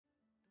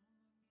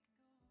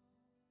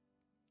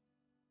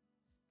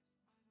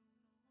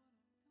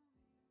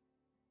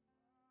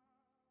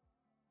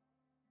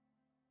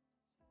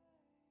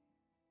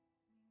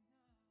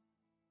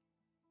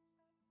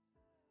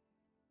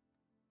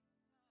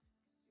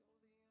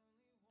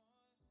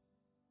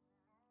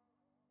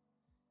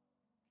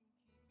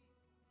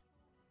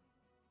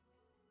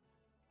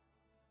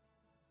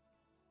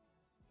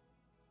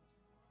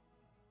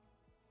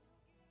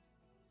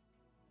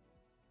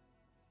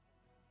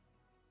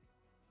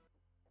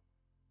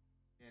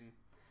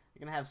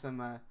You're gonna have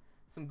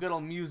some good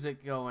old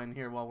music going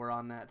here while we're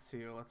on that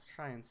too. Let's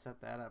try and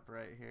set that up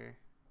right here.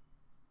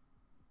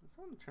 Let's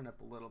want to turn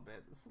up a little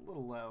bit. It's a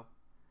little low.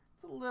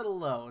 It's a little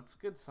low. It's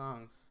good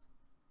songs.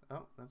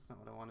 Oh, that's not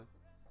what I wanted.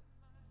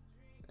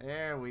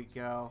 There we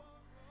go.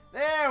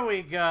 There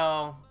we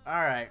go.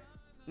 Alright.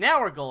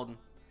 Now we're golden.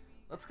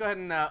 Let's go ahead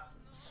and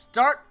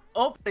start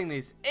opening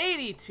these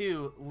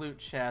 82 loot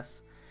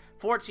chests.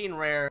 14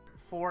 rare,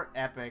 4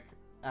 epic.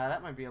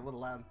 That might be a little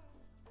loud.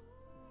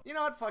 You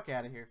know what? Fuck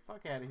out of here.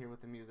 Fuck out of here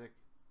with the music.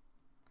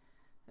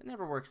 It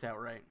never works out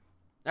right.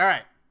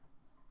 Alright.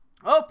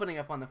 Opening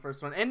up on the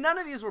first one. And none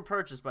of these were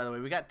purchased, by the way.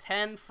 We got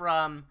 10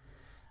 from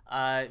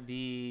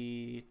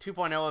the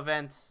 2.0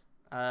 event.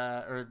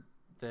 Or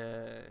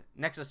the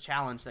Nexus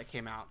Challenge that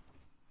came out.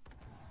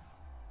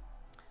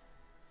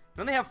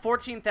 We only have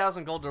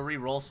 14,000 gold to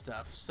re-roll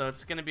stuff, so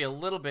it's going to be a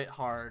little bit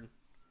hard.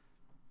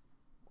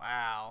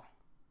 Wow.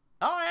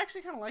 Oh, I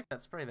actually kind of like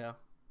that spray, though.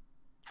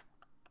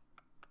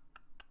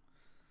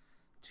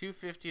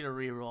 250 to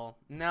re-roll.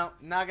 No,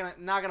 not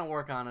gonna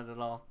work on it at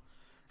all.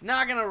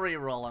 Not gonna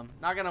re-roll them.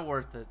 Not gonna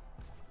worth it.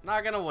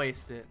 Not gonna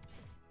waste it.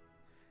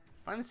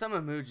 Find some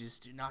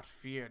emojis. Do not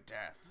fear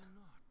death.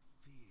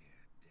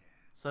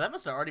 So that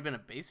must have already been a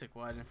basic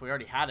one if we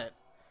already had it.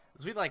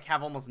 Because we'd like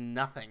have almost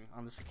nothing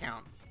on this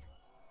account.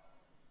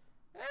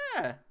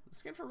 Yeah,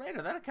 skin for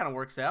Raider. That kind of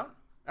works out.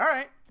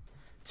 Alright.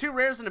 2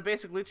 rares and a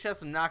basic loot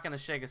chest. I'm not going to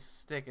shake a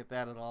stick at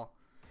that at all.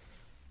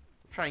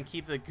 Try and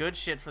keep the good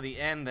shit for the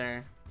end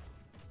there.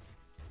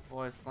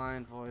 Voice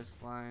line, voice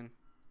line.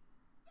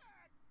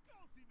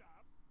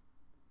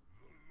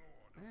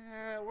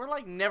 We're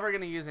like never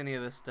going to use any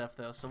of this stuff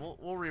though, so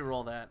we'll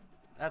re-roll that.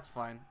 That's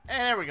fine. Hey,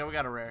 there we go. We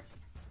got a rare.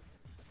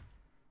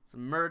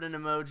 Some Murden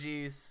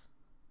emojis.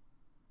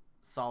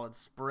 Solid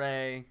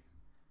spray.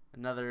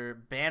 Another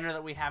banner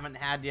that we haven't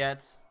had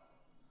yet.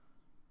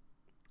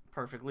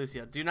 Perfect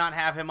Lucio. Do not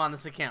have him on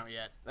this account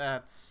yet.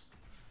 That's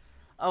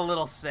a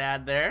little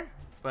sad there.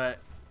 But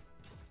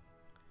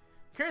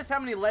curious how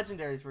many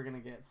legendaries we're going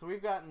to get. So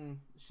we've gotten...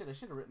 Shit, I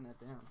should have written that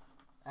down.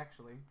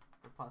 Actually,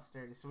 for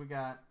posterity. So we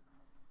got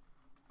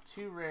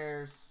 2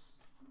 rares,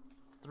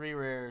 3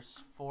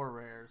 rares, 4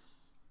 rares.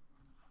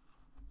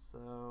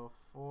 So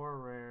 4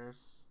 rares.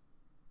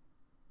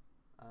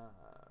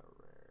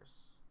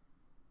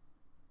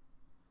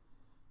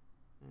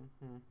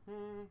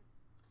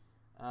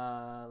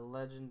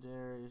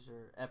 Legendaries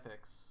or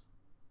epics.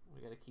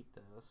 We gotta keep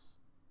those.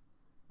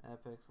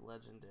 Epics,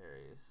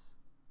 legendaries.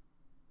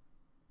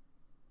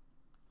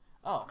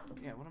 Oh,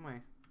 yeah, what am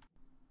I?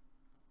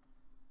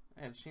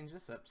 I gotta change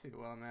this up too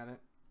while I'm at it.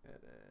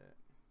 Edit.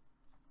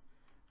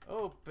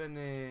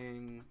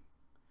 Opening.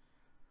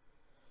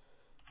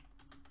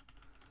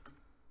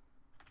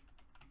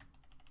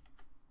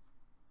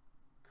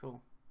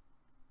 Cool.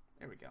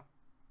 There we go.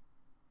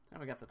 Now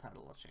we got the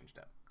title all changed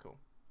up. Cool.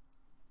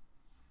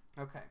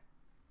 Okay.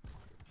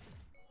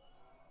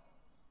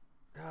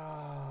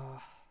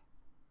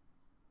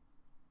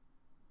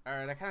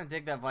 Alright, I kind of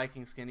dig that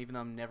Viking skin, even though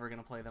I'm never going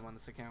to play them on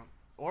this account.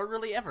 Or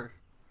really ever.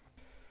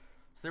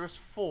 So there was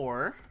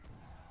 4.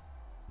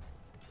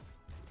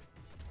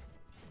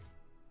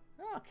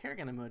 Oh,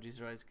 Kerrigan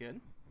emojis are always good.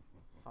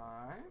 5.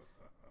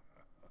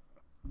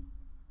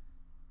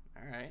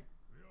 Alright.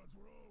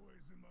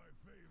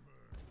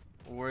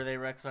 Were they,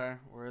 Rexar?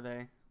 Were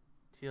they?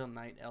 Teal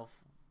Night Elf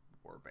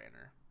War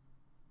Banner.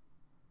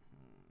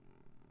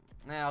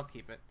 Nah, I'll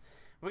keep it.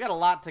 We got a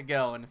lot to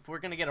go, and if we're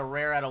going to get a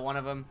rare out of one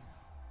of them,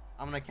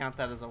 I'm going to count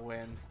that as a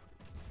win.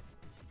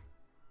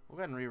 We'll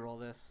go ahead and re-roll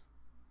this.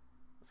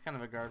 It's kind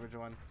of a garbage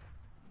one.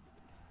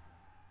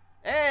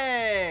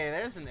 Hey!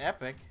 There's an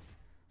epic.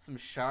 Some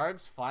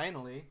shards,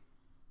 finally.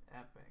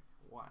 Epic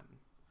 1.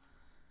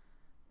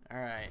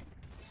 Alright.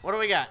 What do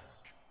we got?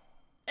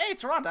 Hey,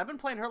 it's Rhonda. I've been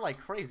playing her like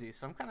crazy,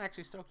 so I'm kind of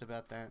actually stoked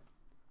about that.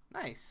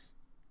 Nice.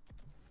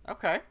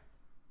 Okay.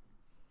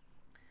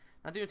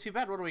 Not doing too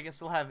bad. What do we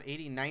still have?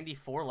 80,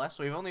 94 left.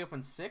 So we've only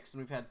opened 6,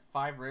 and we've had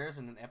 5 rares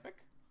and an epic.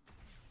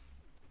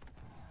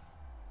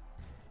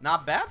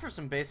 Not bad for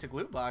some basic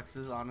loot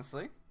boxes,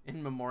 honestly.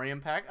 In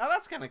Memoriam pack. Oh,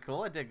 that's kind of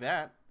cool. I dig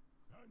that.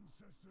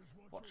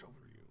 Watch over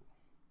you.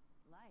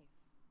 Life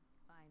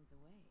finds a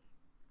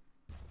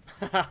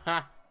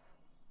way.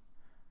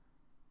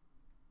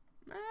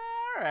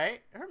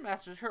 Alright.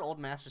 Her old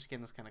master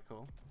skin is kind of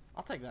cool.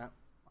 I'll take that.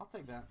 I'll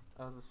take that.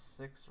 That was a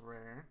 6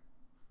 rare.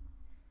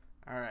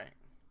 Alright.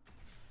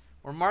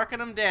 We're marking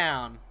them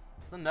down.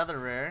 It's another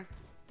rare.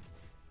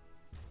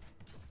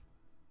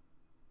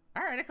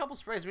 Alright, a couple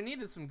sprays. We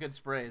needed some good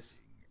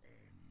sprays.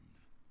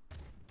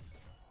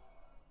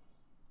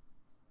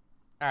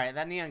 Alright,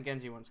 that Neon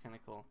Genji one's kind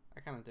of cool.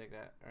 I kind of dig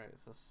that. Alright,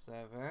 so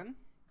 7.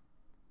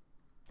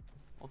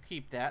 We'll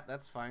keep that.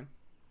 That's fine.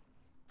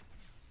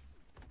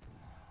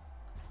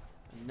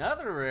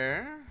 Another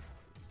rare.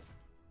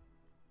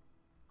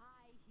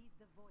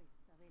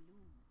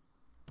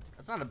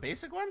 That's not a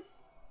basic one?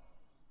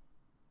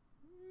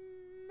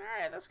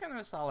 Alright, that's kind of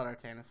a solid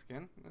Artana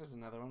skin. There's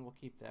another one. We'll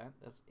keep that.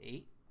 That's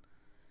 8.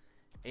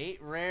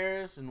 8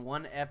 rares and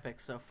 1 epic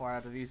so far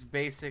out of these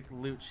basic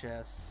loot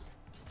chests.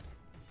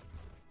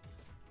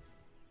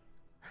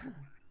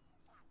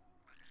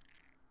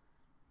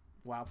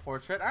 Wow,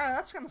 portrait. Alright,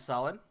 that's kind of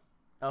solid.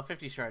 Oh,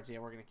 50 shards. Yeah,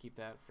 we're going to keep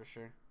that for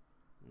sure.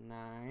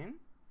 9.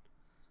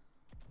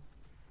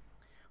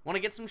 Want to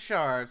get some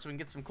shards so we can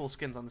get some cool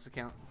skins on this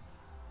account.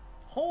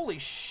 Holy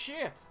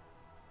shit!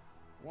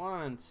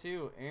 1,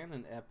 2, and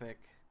an epic.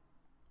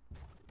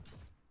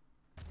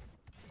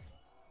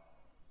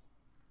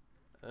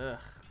 Ugh.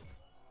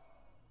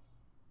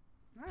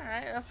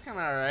 Alright, that's kind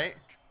of alright.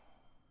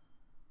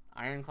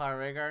 Ironclaw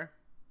Rhaegar.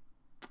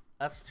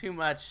 That's too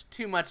much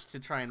to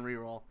try and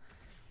reroll.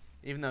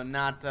 Even though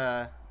not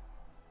a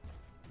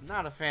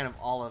fan of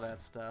all of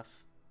that stuff.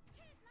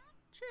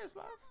 Cheers,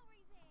 love.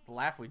 The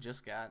laugh we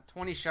just got.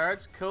 20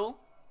 shards, cool.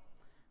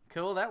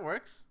 Cool, that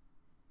works.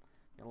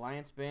 The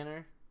Alliance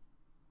banner.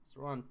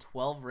 So we're on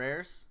 12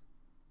 rares.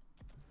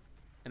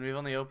 And we've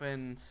only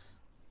opened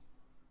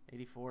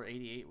 84,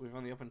 88. We've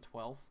only opened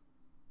 12.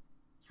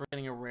 So we're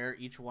getting a rare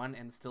each one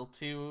and still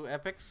 2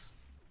 epics.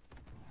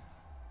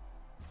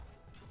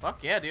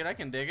 Fuck yeah, dude, I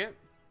can dig it.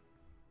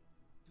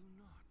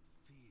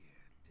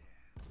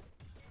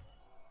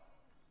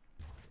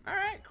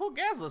 Alright, cool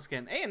Gazla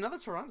skin. Hey, another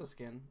Tyrande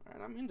skin.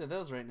 Alright, I'm into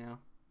those right now.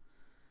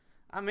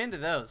 I'm into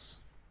those.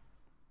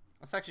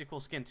 That's actually a cool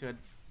skin too. I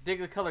dig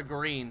the color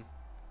green.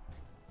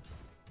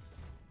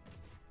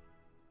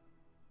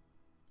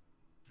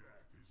 Death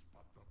is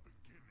but the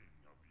beginning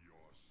of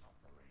your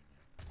suffering.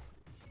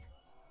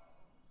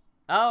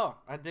 Oh,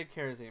 I dig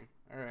Kharazim.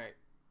 Alright.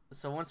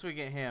 So once we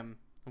get him,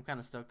 I'm kind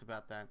of stoked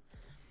about that.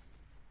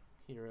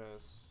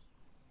 Heroes.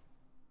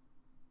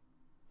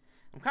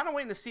 I'm kind of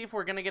waiting to see if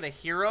we're going to get a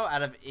hero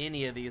out of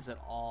any of these at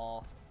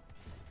all.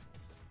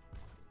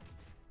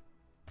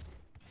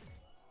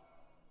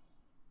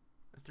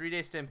 A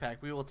 3-day stim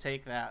pack. We will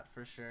take that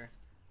for sure.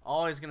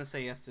 Always going to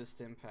say yes to a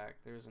stim pack.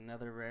 There's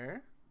another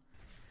rare.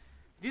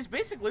 These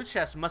basic loot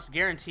chests must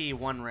guarantee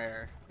 1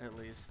 rare, at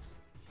least.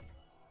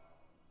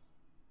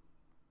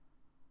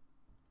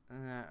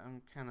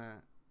 I'm kind of...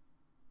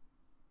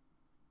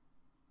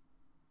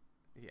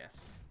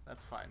 Yes,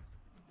 that's fine.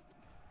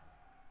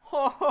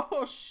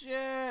 Oh,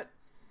 shit.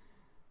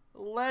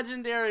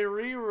 Legendary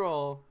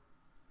reroll.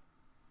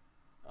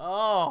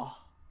 Oh,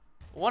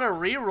 what a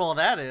reroll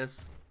that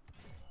is.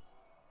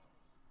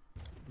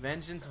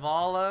 Vengeance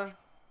Vala,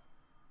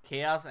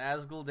 Chaos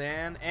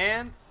Azgul'dan,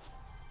 and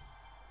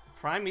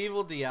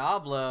Primeval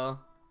Diablo.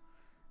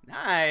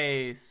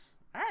 Nice.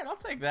 Alright, I'll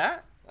take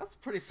that. That's a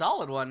pretty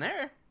solid one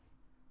there.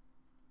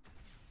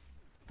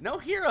 No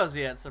heroes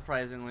yet,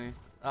 surprisingly.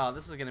 Oh,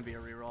 this is going to be a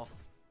reroll.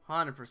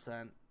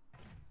 100%.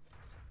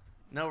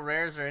 No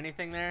rares or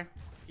anything there?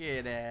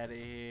 Get out of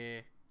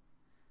here.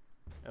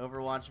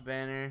 Overwatch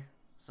banner.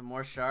 Some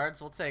more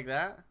shards. We'll take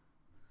that.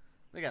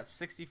 They got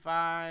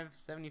 65,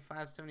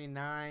 75,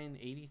 79,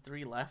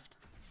 83 left.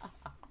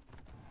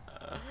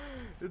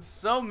 It's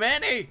so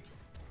many!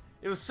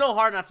 It was so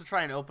hard not to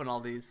try and open all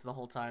these the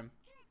whole time.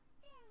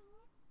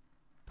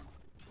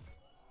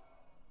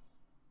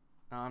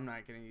 No, I'm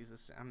not gonna use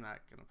this. I'm not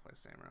gonna play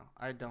Samuro.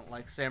 I don't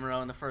like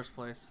Samuro in the first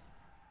place.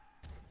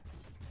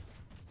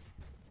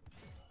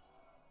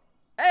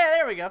 Hey,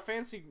 there we go.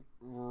 Fancy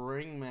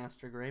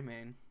Ringmaster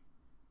Greymane.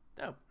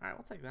 Dope. Alright,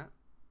 we'll take that.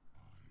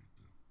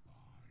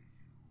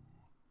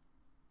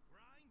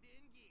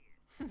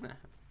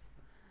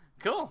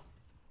 Cool.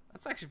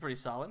 That's actually pretty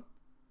solid.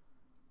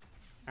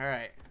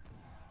 Alright.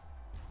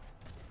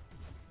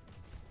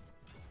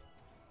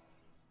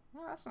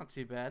 Well, that's not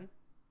too bad.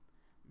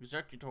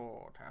 Executor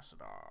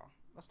Tassadar.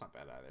 That's not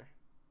bad either.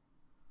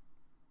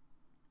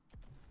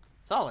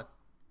 Solid.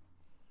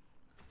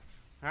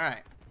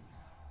 Alright.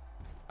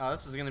 Oh,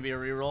 this is going to be a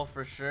reroll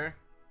for sure.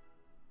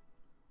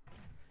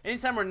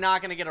 Anytime we're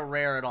not going to get a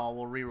rare at all,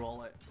 we'll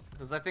reroll it.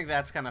 Because I think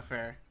that's kind of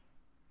fair.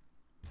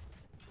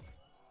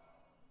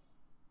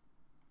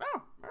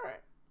 Oh, alright.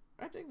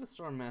 I dig the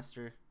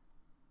Stormmaster.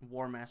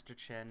 Warmaster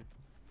Chen.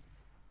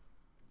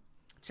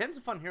 Chen's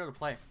a fun hero to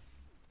play.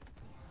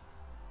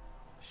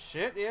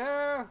 Shit,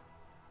 yeah!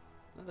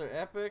 Another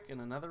epic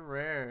and another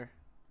rare.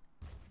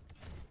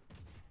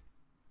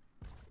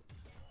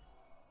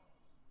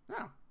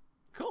 Oh,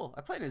 cool.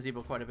 I played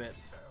Nazeebo quite a bit.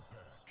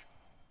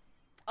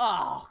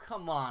 Oh,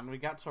 come on. We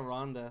got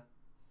Tyrande.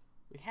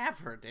 We have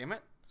her, damn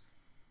it.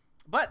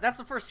 But that's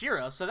the first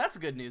hero, so that's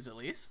good news at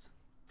least.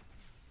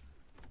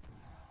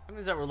 That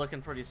means that we're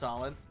looking pretty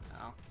solid.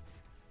 Oh.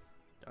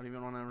 Don't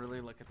even want to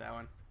really look at that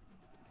one.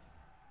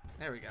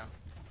 There we go.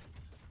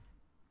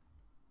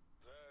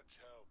 That's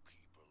how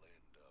people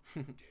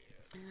end up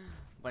dead.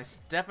 By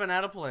stepping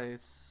out of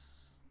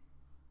place.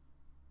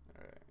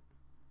 Alright.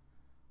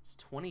 It's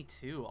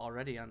 22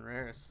 already on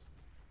rares.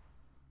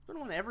 Been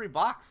one every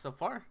box so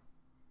far.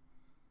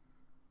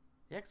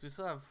 Yeah, because we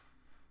still have...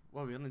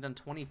 What, we've only done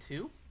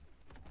 22?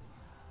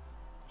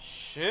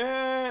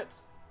 Shit!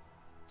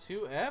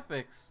 2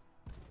 epics.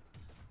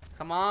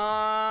 Come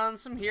on,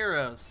 some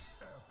heroes.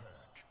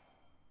 Epic.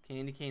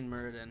 Candy Cane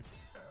Muradin.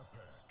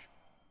 Epic.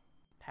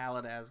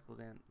 Pallet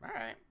Azgul'dan.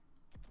 Alright.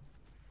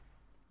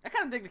 I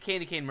kind of dig the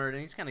Candy Cane Murden.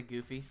 He's kind of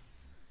goofy.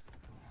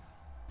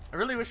 I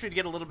really wish we'd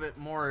get a little bit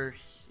more,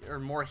 or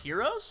more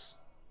heroes.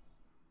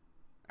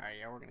 Alright,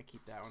 yeah, we're going to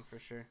keep that one for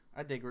sure.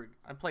 I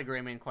play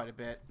Greymane quite a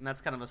bit, and that's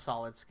kind of a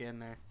solid skin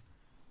there.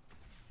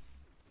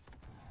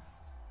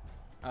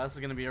 This is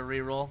going to be a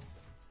reroll.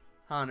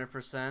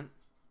 100%.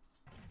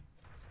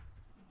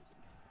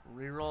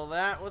 Reroll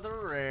that with a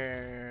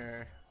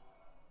rare.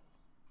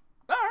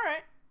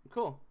 Alright,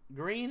 cool.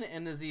 Green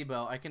and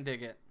Nazebo. I can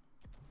dig it.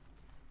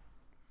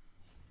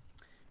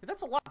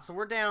 That's a lot. So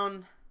we're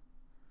down,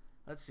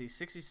 let's see,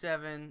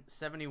 67,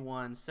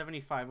 71,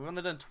 75. We've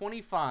only done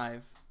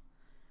 25.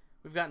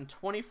 We've gotten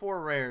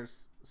 24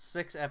 rares,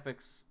 6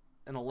 epics,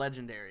 and a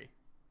legendary.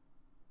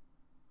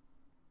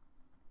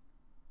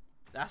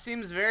 That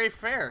seems very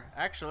fair,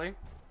 actually. I'm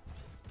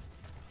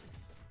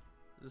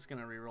just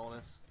going to re-roll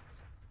this.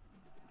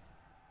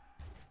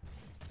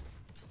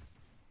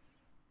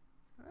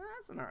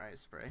 That's an alright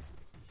spray.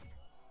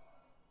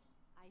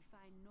 I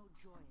find no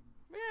joy in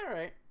this. Yeah,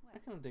 alright. I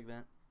kind of dig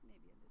that.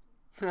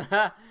 Maybe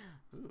a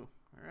little. Ooh,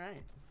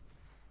 alright.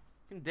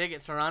 Can dig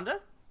it, Saranda.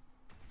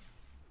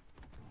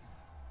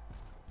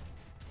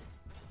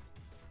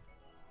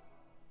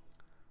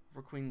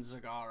 For Queen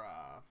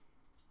Zagara.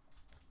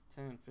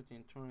 10,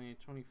 15, 20,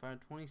 25,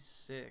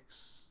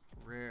 26.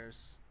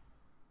 Rares.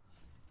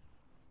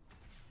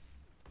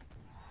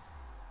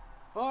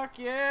 Fuck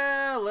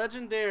yeah!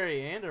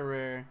 Legendary and a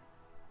rare.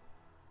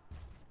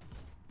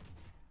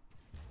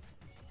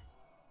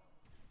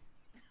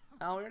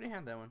 Oh, we already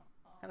had that one.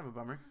 Kind of a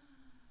bummer.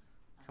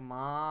 Come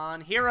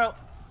on, hero!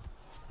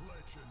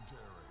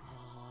 Legendary.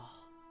 Oh.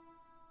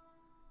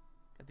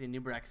 Got the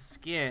Anubrak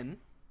skin.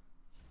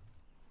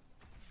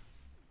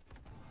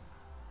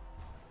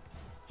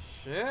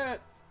 Shit.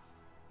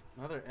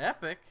 Another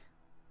epic.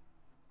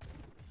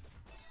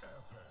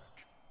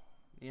 Epic.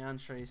 Neon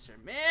Tracer.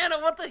 Man, I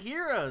want the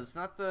heroes,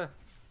 not the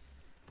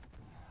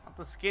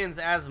skins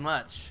as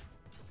much.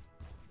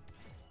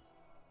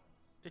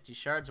 50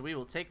 shards, we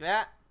will take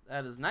that.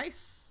 That is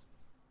nice.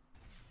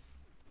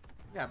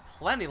 We got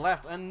plenty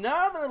left.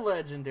 Another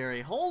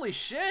legendary. Holy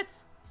shit.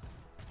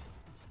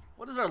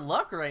 What is our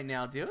luck right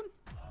now, dude?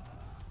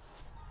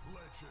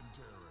 Legendary.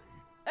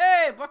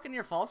 Hey,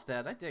 Buccaneer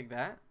Falstad. I dig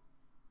that.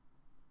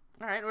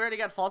 Alright, we already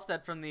got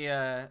Falstad from the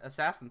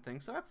assassin thing,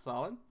 so that's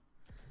solid.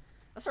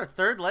 That's our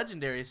 3rd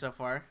legendary so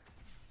far.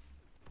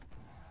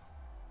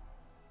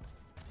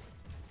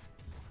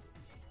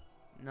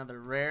 Another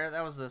rare.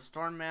 That was the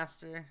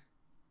Stormmaster.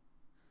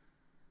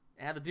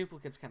 Yeah, the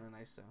duplicate's kind of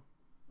nice, though.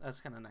 That's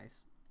kind of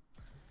nice.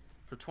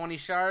 For 20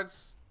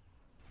 shards,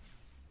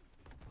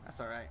 that's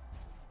alright.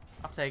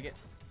 I'll take it.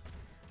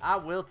 I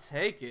will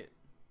take it.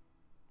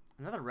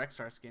 Another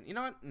Rexar skin. You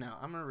know what? No,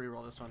 I'm going to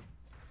reroll this one.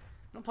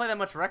 I don't play that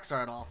much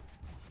Rexar at all.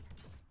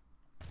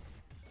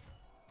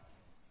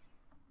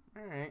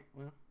 Alright,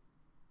 well.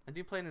 I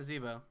do play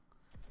Nazebo.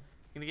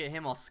 Gonna get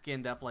him all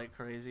skinned up like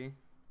crazy.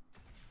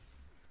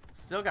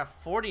 Still got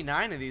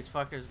 49 of these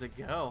fuckers to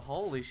go.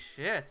 Holy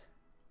shit.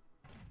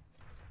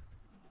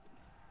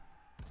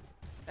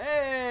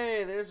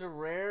 Hey, there's a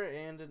rare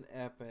and an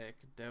epic.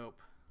 Dope.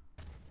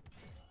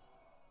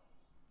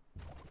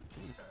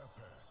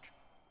 Epic.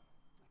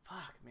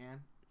 Fuck,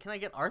 man. Can I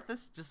get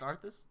Arthas? Just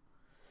Arthas?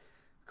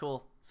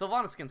 Cool.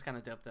 Sylvana skin's kind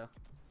of dope, though.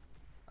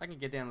 I can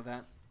get down with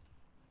that.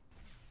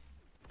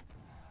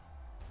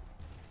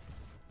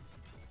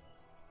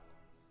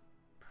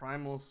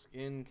 Primal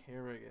Skin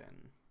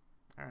Kerrigan.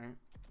 Alright.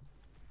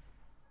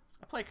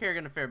 I play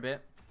Kerrigan a fair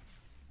bit.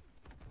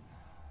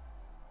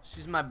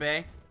 She's my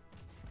bae.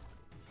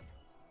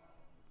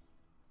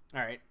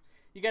 Alright.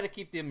 You gotta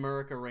keep the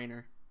America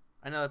Rainer.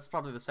 I know that's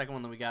probably the second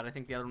one that we got. I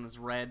think the other one is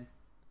red.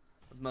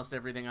 With most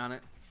everything on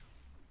it.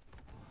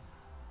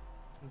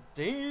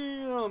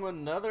 Damn,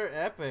 another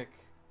epic.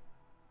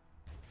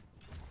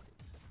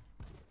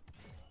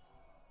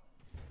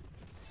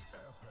 Epic.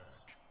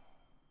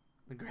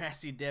 The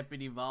Grassy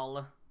Deputy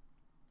Vala.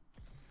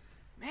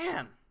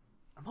 Man,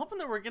 I'm hoping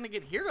that we're gonna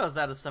get heroes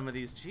out of some of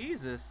these.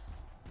 Jesus.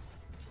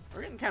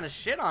 We're getting kind of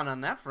shit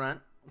on that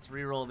front. Let's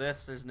reroll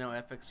this. There's no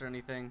epics or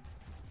anything.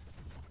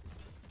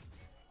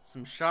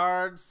 Some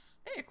shards.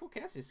 Hey, a cool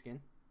Cassie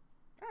skin.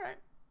 Alright.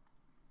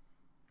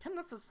 Kind of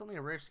nuts that's something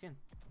a rare skin.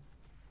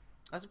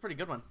 That's a pretty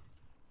good one.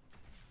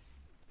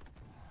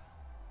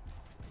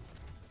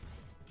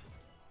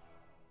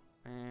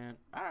 And,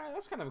 alright,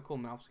 that's kind of a cool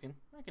mouth skin.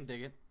 I can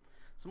dig it.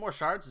 Some more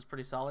shards is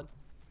pretty solid.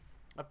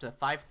 Up to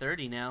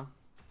 530 now.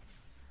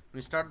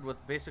 We started with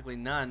basically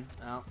none.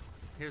 Oh,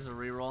 here's a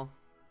reroll.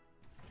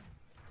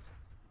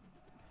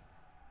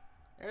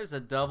 There's a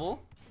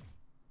double.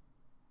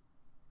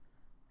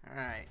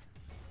 Alright.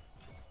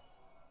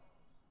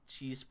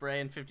 Cheese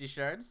spray and 50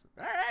 shards.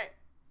 Alright.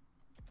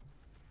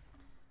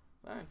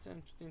 5,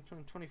 10, 15,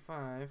 20,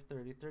 25,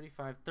 30,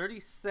 35,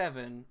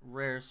 37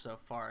 rares so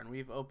far. And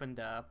we've opened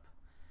up,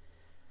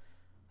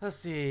 let's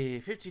see,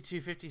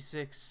 52,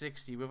 56,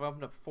 60. We've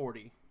opened up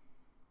 40.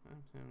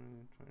 10,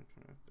 20,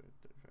 25, 30,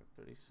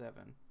 35,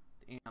 37.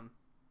 Damn.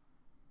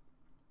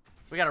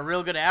 We got a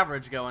real good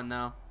average going,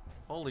 though.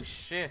 Holy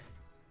shit.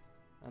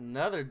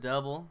 Another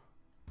double.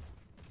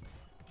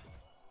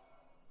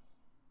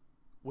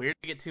 Weird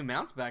to get 2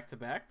 mounts back to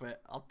back,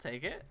 but I'll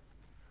take it.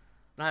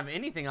 I don't have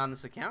anything on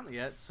this account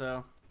yet,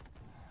 so.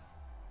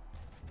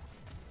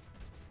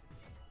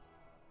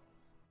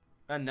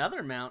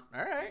 Another mount.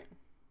 Alright.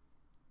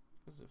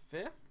 Was it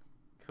 5th?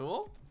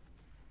 Cool.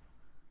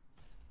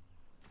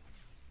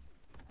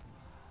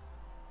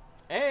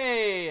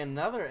 Hey,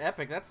 another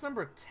epic. That's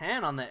number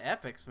 10 on the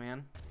epics,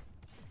 man.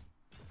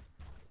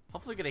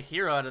 Hopefully get a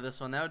hero out of this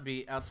one. That would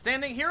be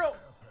outstanding. Hero!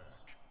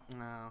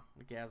 No,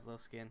 the Gazlowe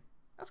skin.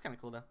 That's kind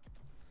of cool, though.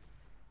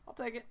 I'll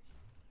take it.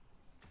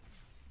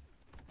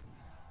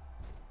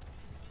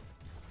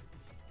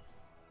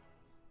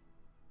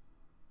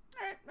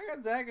 Alright, I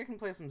got Zag. I can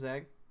play some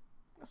Zag.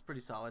 That's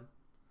pretty solid.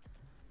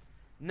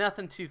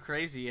 Nothing too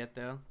crazy yet,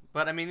 though.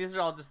 But, I mean, these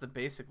are all just the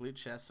basic loot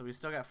chests, so we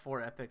still got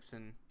 4 epics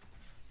and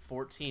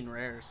 14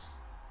 rares.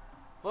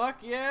 Fuck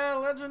yeah,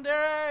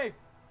 legendary!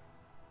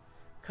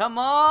 Come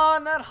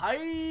on, that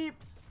hype!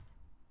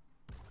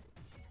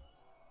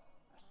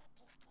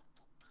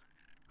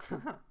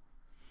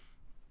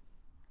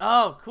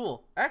 Oh,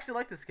 cool. I actually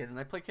like this skin, and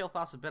I play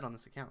Kael'thas a bit on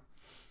this account.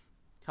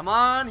 Come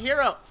on,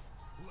 hero!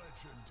 Legendary.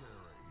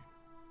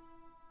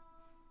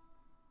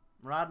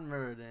 Rod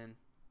Muradin.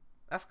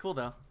 That's cool,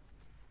 though.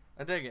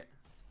 I dig it.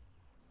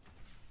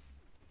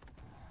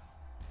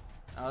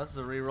 Oh, this is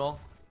a reroll.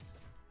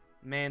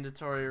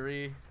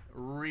 Mandatory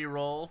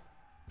reroll.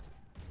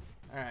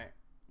 Alright,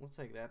 we'll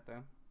take that,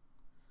 though.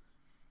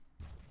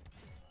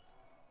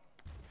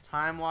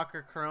 Time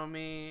Walker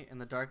Chromie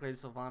and the Dark Lady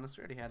Sylvanas.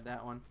 We already had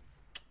that one.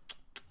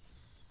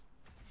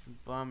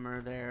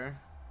 Bummer there.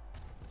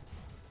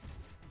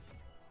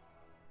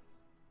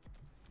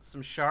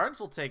 Some shards,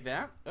 we'll take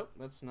that. Oh,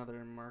 that's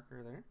another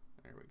marker there.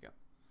 There we go.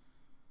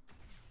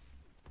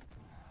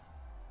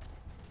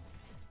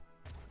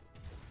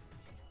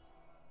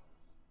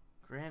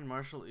 Grand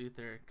Marshal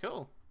Uther.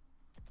 Cool.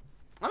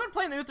 I've been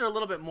playing Uther a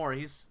little bit more.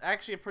 He's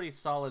actually a pretty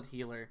solid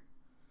healer.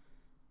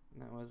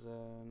 And that was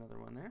another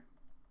one there.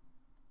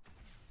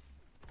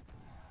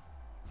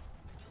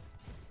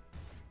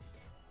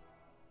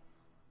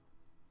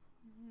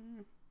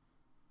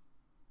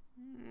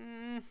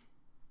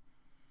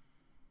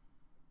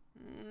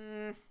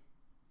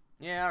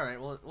 Yeah, alright,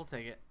 we'll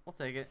take it. We'll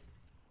take it.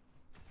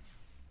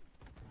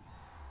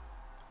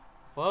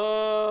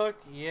 Fuck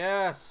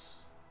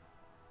yes.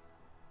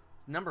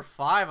 It's number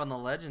 5 on the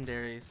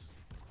legendaries.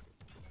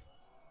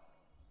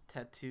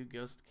 Tattoo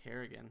Ghost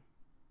Kerrigan.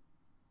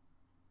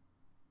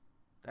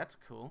 That's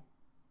cool.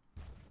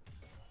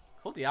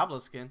 Cool Diablo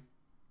skin.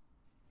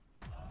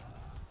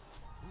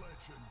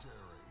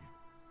 Legendary.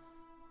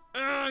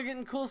 Ugh,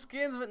 getting cool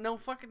skins but no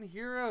fucking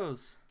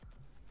heroes.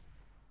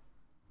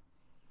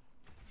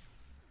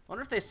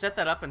 Wonder if they set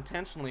that up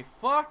intentionally.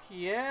 Fuck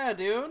yeah,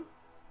 dude.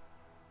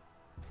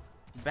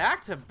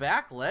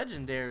 Back-to-back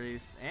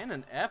legendaries and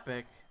an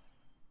epic.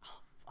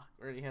 Oh, fuck.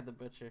 We already had the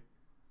Butcher.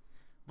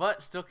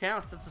 But still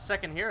counts. It's the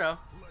second hero.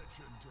 Legendary.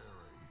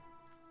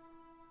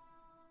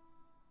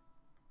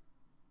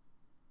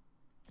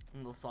 I'm a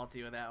little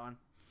salty with that one.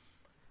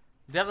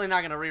 Definitely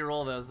not going to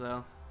re-roll those,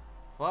 though.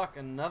 Fuck,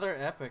 another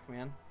epic,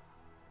 man.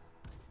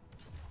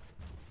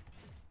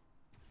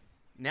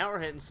 Now we're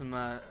hitting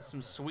some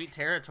sweet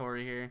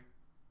territory here.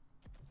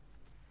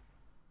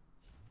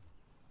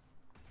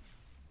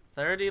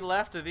 30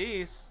 left of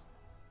these.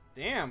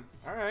 Damn.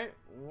 All right.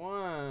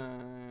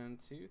 1,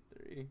 2,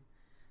 3.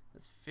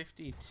 That's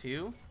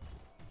 52.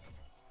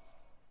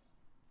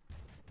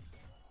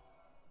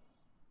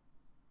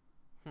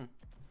 All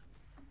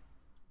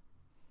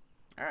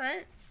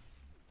right.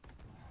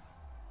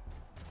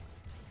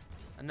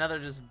 Another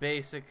just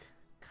basic,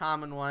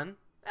 common one.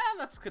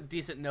 That's a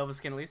decent Nova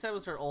skin. At least that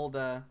was her old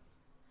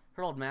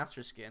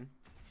master skin.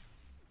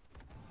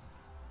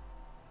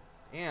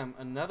 Damn,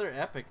 another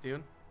epic,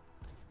 dude.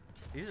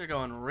 These are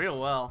going real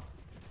well.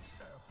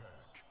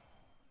 Epic.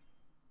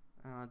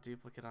 Oh,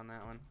 duplicate on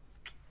that one.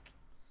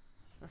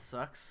 That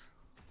sucks.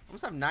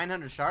 Almost have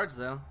 900 shards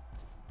though.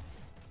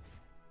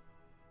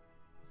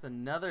 It's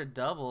another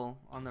double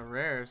on the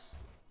rares.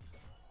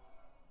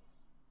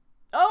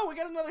 Oh, we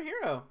got another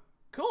hero.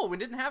 Cool. We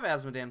didn't have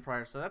Azmodan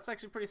prior, so that's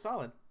actually pretty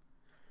solid.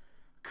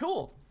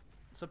 Cool.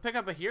 So pick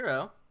up a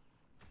hero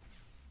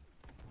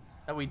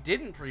that we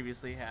didn't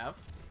previously have.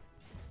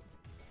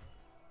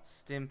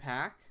 Stim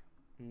pack.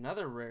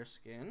 Another rare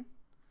skin.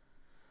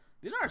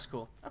 Lunara's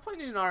cool. I played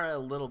Lunara a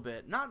little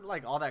bit. Not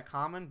like all that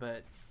common, but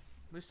at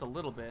least a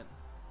little bit.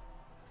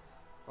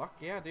 Fuck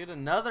yeah, dude.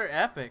 Another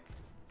epic.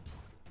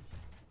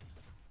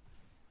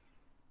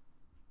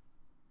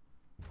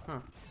 Huh.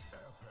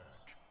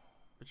 Epic.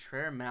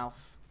 Betrayer Malf.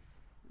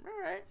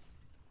 Alright.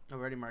 I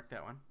already marked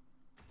that one.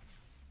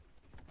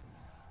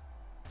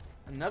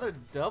 Another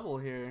double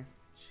here.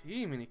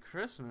 Gee, mini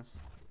Christmas.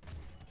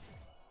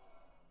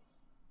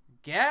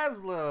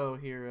 Gazlowe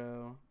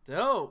hero.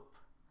 Dope.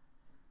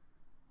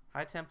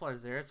 High Templar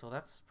Zeratul.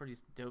 That's pretty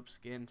dope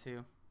skin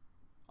too.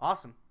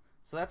 Awesome.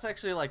 So that's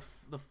actually like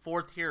the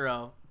 4th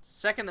hero.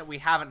 Second that we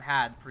haven't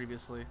had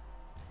previously.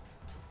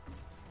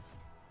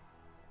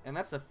 And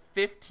that's the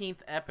 15th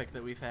epic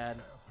that we've had.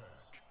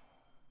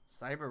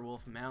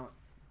 Cyberwolf mount.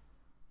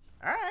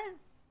 Alright.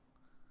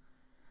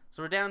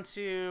 So we're down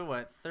to,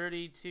 what,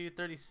 32,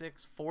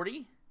 36,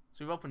 40?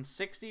 So we've opened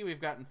 60. We've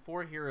gotten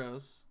 4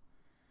 heroes.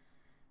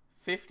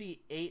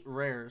 58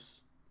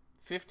 rares.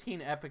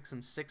 15 epics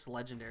and 6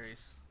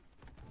 legendaries.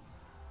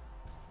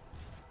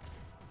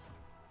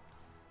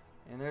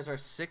 And there's our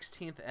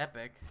 16th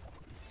epic.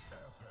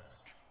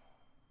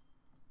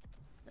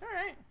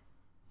 Alright.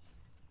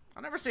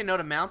 I'll never say no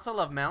to mounts. I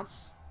love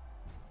mounts.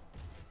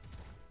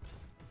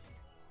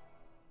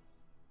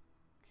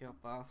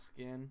 Kilthoth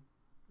skin.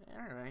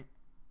 Alright.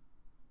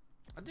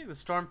 I dig the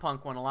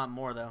Stormpunk one a lot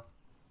more, though.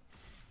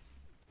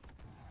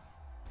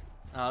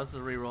 Oh, this is a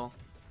reroll.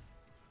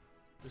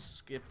 Just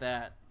skip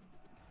that.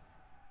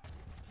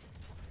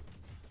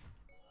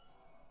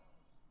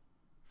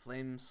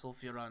 Flame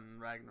Sulfuron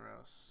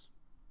Ragnaros.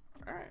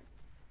 Alright.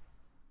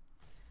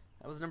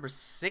 That was number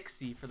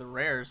 60 for the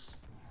rares.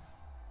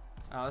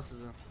 Oh, this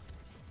is a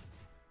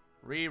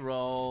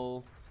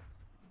reroll.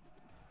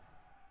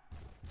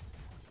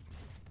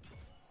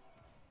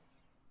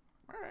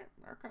 Alright,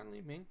 Archon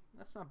Li Ming.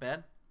 That's not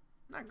bad.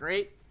 Not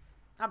great.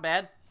 Not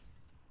bad.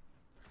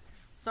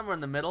 Somewhere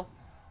in the middle.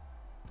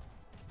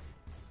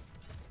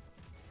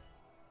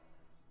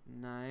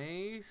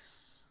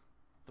 Nice.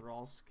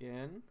 Thrall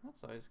skin.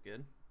 That's always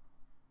good.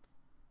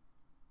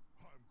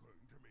 I'm going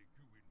to make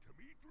you into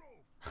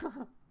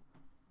meatloaf.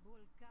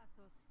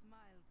 Volcathos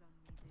smiles on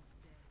me this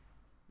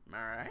day.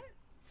 Alright.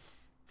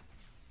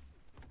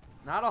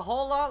 Not a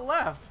whole lot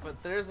left,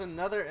 but there's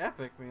another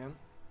epic, man.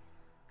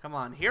 Come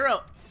on,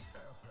 hero!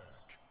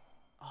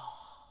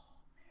 Oh,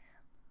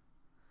 man.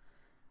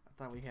 I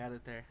thought we had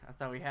it there. I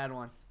thought we had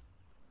one.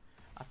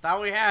 I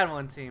thought we had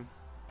one, team.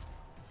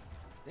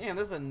 Damn,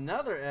 there's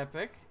another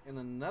epic and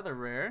another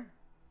rare.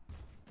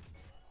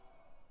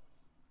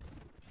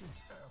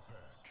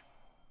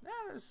 Yeah,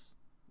 there's...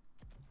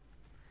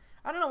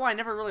 I don't know why I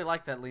never really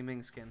liked that Li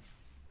Ming skin.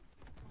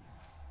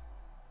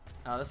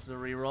 Oh, this is a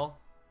reroll.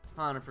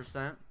 100%.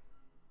 Asking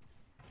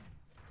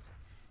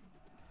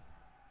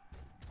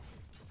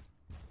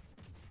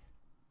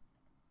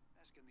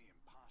the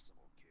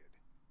impossible, kid.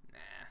 Nah.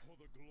 For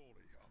the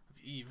glory of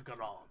Yves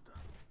Garand.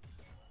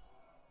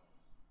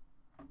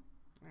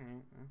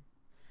 Alright.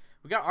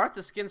 We got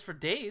Arthas skins for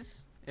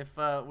days, if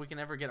we can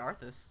ever get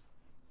Arthas.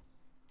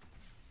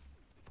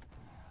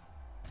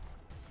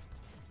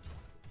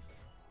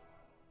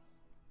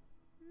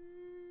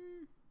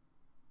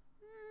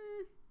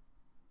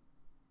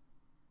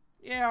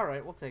 Yeah,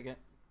 alright, we'll take it.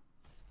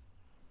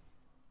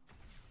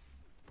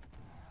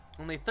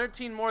 Only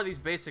 13 more of these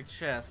basic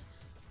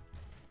chests.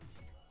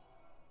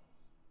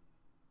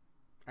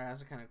 Alright,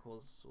 that's a kind of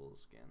cool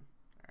skin.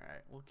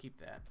 Alright, we'll keep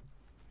that.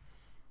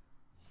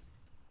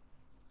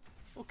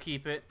 We'll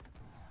keep it.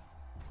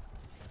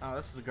 Oh,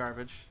 this is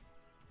garbage.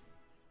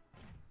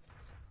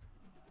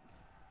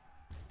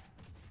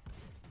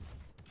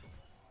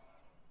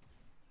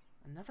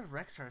 Another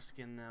Rexar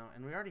skin, though,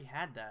 and we already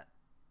had that.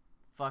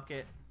 Fuck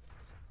it.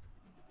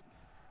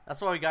 That's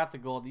why we got the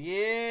gold.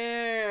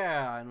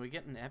 Yeah! And we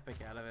get an epic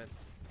out of it.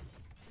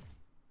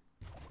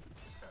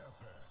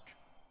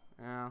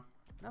 Oh,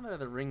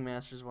 another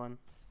Ringmasters one.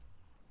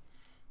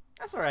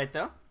 That's alright,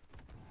 though.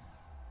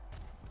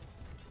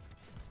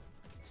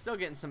 Still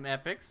getting some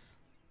epics.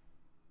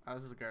 Oh,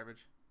 this is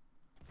garbage.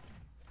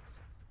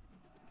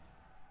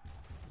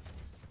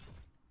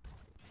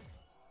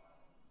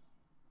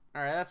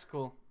 Alright, that's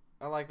cool.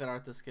 I like that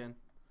Arthas skin.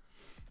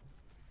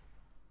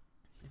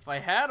 If I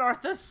had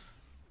Arthas...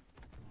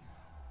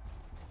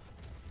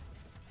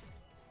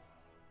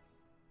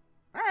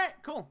 Alright,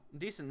 cool.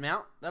 Decent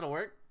mount. That'll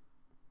work.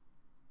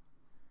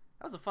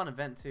 That was a fun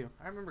event, too.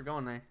 I remember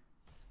going there.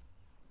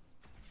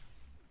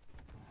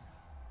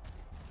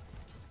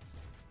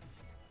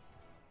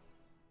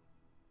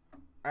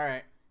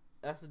 Alright.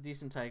 That's a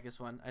decent Tychus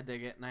one. I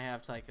dig it, and I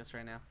have Tychus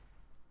right now.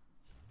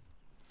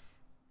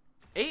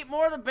 8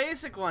 more of the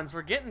basic ones.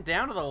 We're getting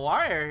down to the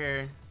wire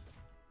here.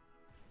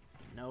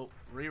 Nope.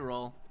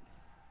 Reroll.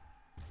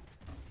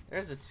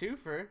 There's a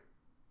twofer.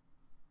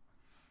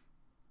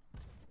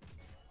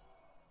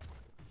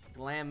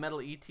 Glam Metal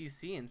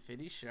ETC and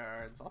 50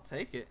 shards. I'll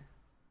take it.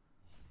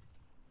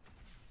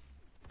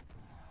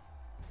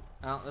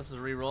 Oh, this is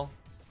a reroll.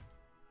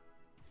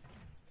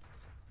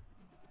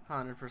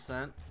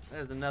 100%.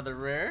 There's another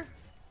rare.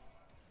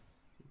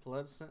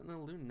 Blood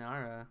Sentinel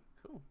Lunara.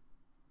 Cool.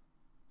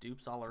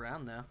 Dupes all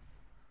around though.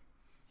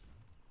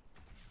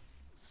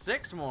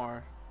 6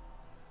 more.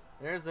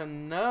 There's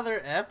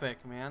another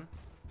epic, man.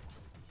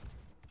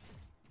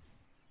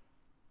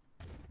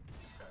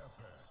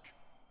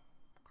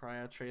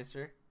 Cryo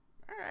Tracer.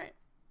 Alright.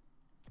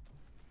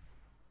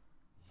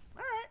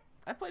 Alright.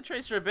 I played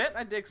Tracer a bit.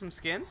 I dig some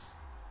skins.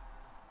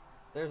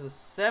 There's a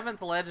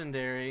 7th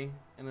legendary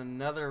and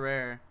another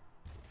rare.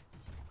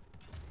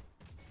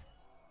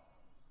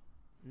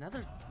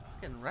 Another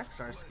fucking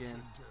Rexar skin.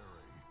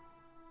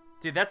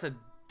 Dude, that's a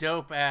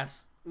dope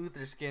ass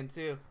Uther skin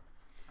too.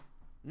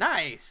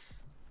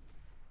 Nice.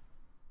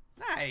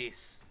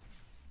 Nice.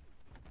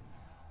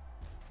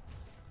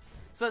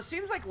 So it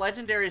seems like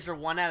legendaries are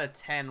 1 out of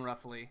 10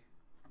 roughly.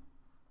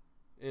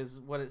 Is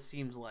what it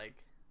seems like.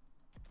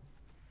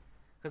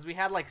 Because we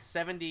had like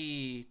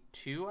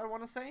 72, I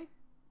want to say.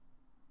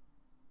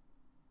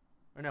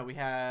 Or no, we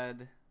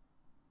had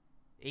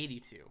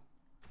 82.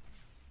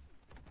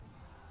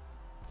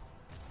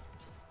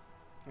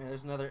 Yeah,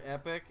 there's another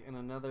epic and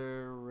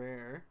another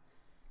rare.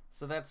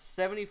 So that's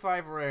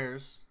 75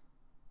 rares,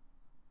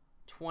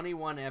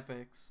 21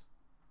 epics,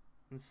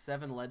 and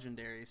 7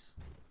 legendaries.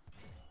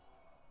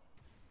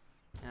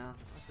 Yeah,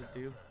 that's a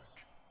dupe.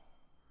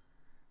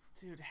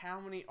 Dude, how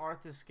many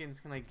Arthas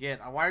skins can I get?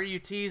 Why are you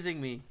teasing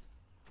me?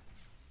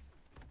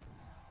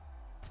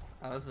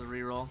 Oh, this is a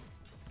reroll.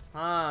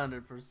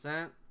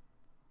 100%.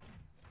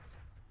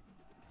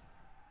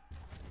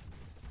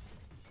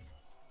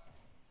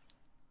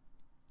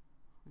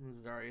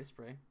 Zarya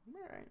spray.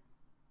 Alright.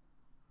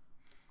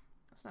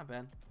 That's not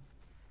bad.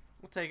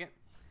 We'll take it.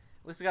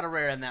 At least we got a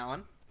rare in that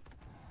one.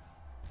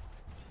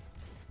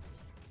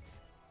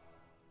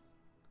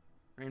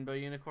 Rainbow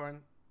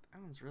Unicorn.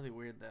 That one's really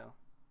weird though.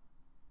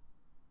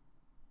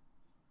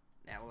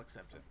 Yeah, we'll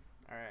accept it.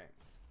 Alright.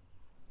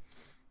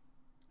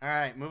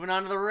 Alright, moving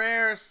on to the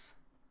rares.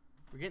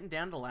 We're getting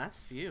down to the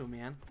last few,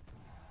 man.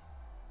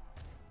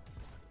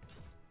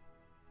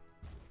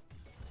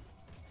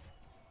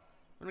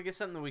 I'm gonna get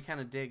something that we kind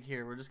of dig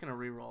here. We're just gonna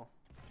reroll.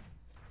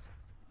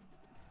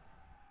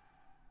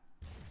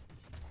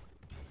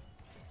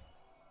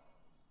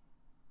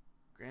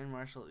 Grand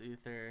Marshal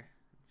Uther,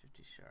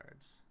 50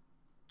 shards.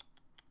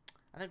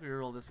 I think we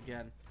reroll this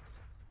again.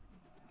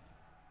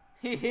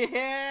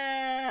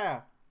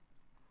 Yeah!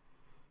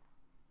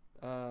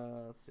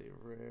 Let's see,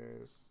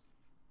 rares.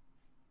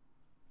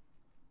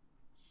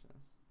 Just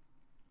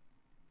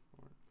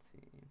 14.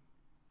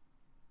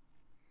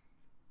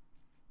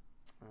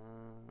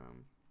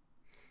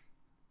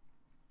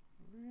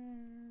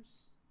 Rares,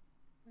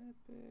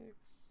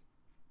 epics.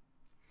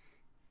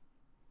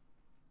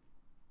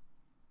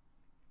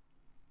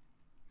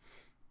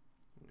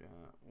 We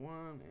got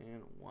 1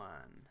 and 1.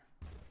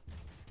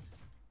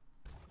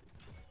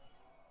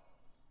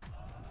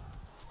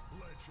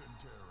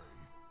 Legendary.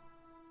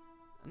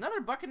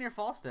 Another Buccaneer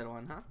Falstead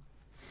one, huh?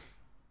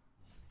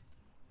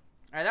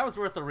 Alright, that was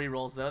worth the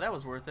rerolls, though. That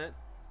was worth it.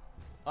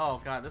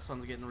 Oh, God, this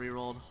one's getting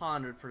rerolled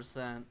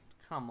 100%.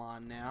 Come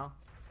on, now.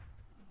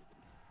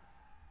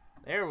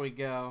 There we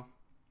go.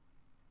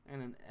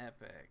 And an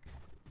epic.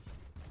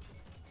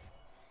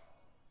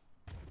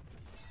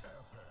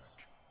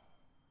 Epic.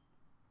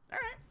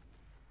 Alright.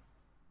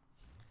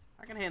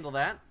 I can handle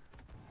that.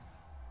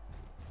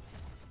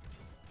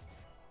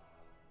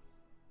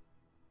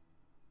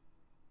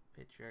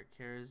 Patriarch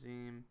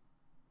Karazim.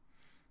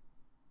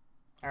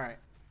 Alright.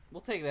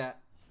 We'll take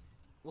that.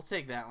 We'll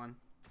take that one.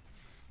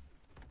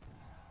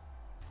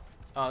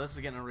 Oh, this is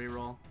getting a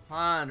reroll.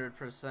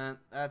 100%.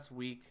 That's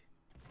weak.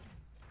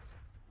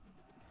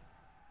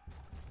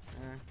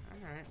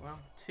 Alright, well,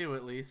 2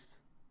 at least.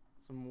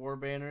 Some war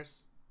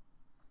banners.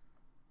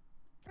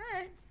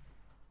 Alright.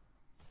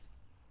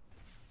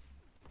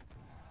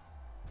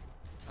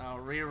 I'll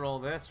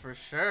reroll this for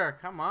sure.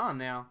 Come on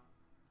now.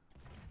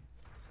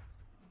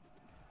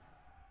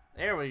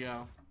 There we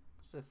go.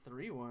 Just a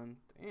 3-1.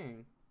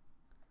 Dang.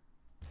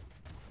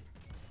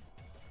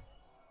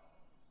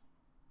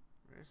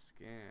 Rare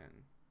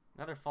skin.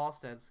 Another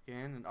Falstad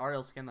skin. An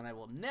Ariel skin that I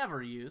will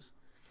never use.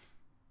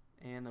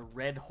 And the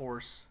Red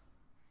Horse.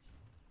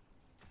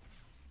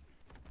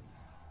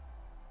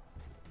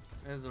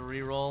 There's a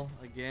reroll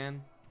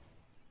again.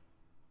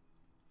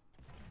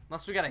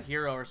 Unless we got a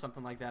hero or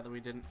something like that that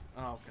we didn't.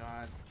 Oh,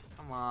 God.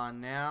 Come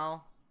on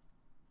now.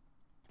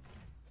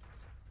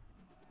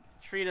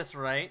 Treat us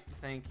right.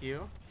 Thank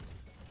you.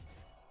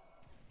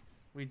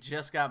 We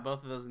just got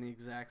both of those in the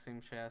exact same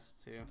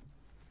chest, too.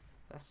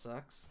 That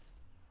sucks.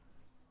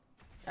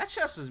 That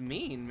chest is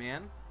mean,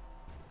 man.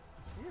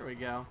 Here we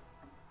go.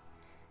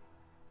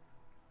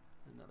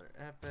 Another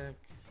epic.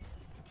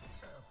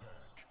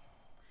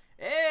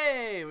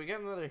 Hey, we got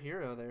another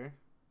hero there.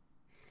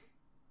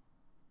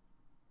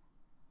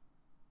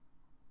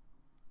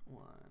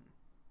 1.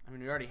 I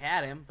mean, we already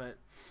had him, but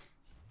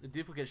the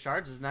duplicate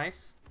shards is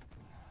nice.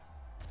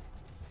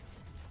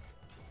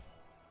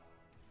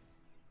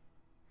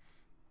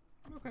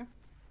 Okay.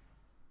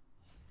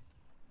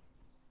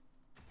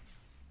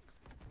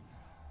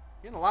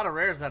 Getting a lot of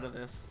rares out of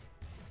this.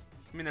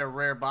 I mean, they're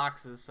rare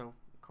boxes, so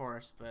of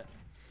course, but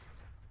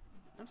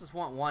I just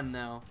want 1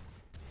 though.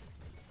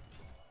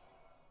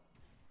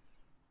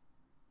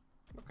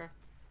 Okay.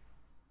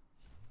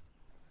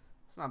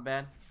 It's not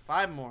bad.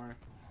 5 more.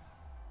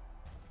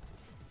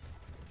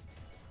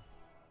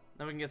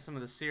 Then we can get some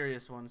of the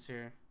serious ones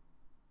here.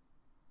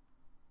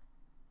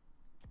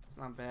 It's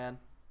not bad.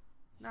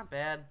 Not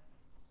bad.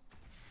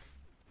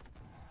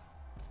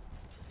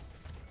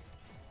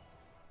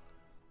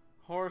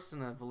 Horse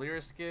and a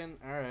Valyria skin.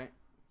 Alright.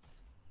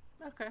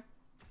 Okay.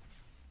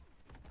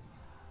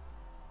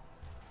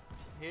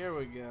 Here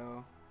we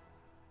go.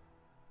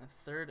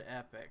 A 3rd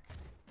epic.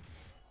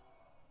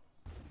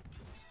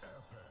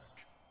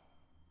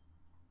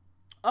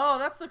 Oh,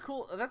 that's the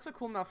cool. That's a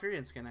cool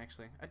Malfurion skin,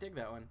 actually. I dig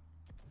that one.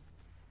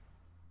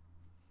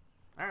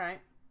 All right.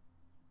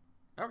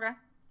 Okay.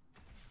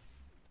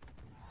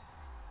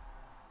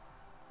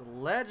 So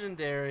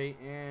legendary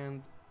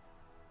and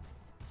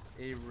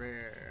a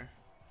rare.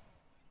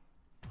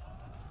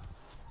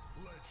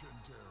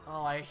 Legendary.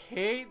 Oh, I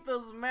hate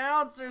those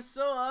mounts. They're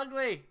so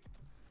ugly.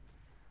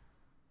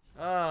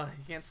 Oh,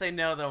 you can't say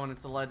no though when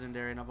it's a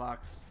legendary in a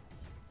box.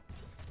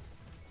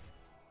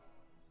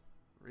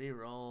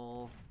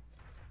 Reroll.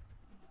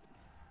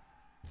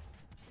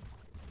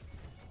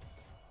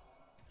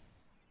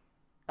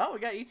 Oh, we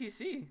got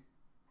ETC.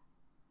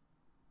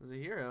 As a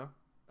hero.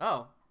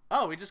 Oh.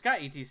 Oh, we just got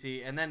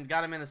ETC and then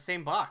got him in the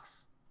same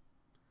box.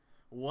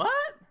 What?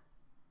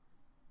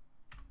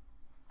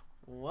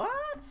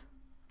 What?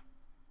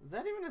 Is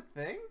that even a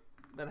thing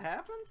that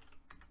happens?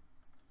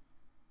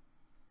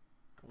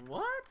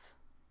 What?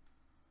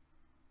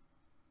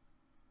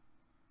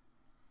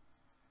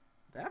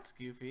 That's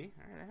goofy.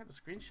 Alright, I had to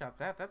screenshot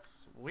that.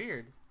 That's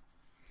weird.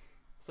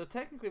 So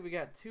technically we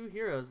got 2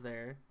 heroes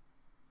there.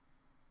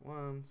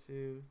 1,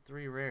 2,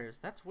 3 rares.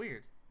 That's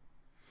weird.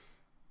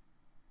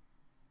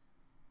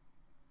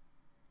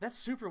 That's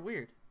super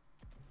weird.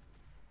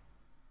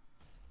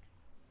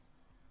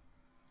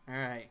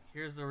 Alright,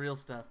 here's the real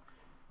stuff.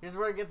 Here's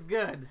where it gets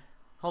good.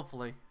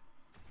 Hopefully.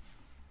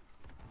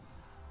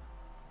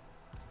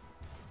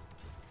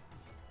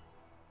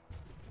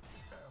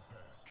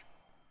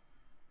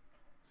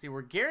 See,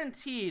 we're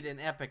guaranteed an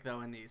epic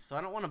though in these, so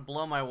I don't want to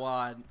blow my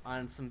wad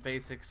on some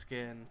basic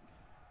skin.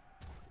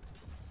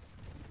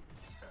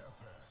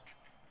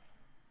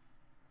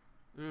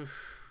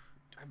 Oof.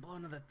 Do I blow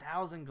another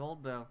 1,000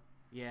 gold though?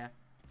 Yeah.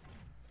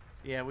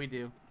 Yeah, we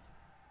do.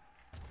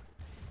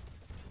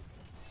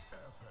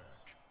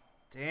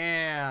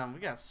 Damn, we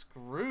got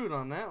screwed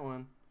on that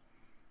one.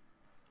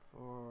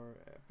 4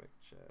 epic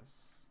chests.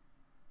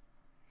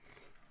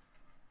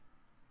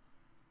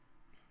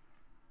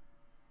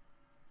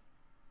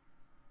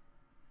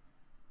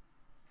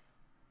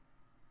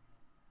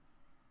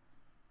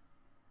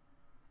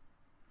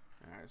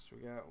 Alright, so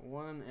we got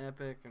 1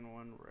 epic and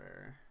 1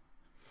 rare.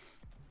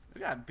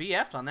 We got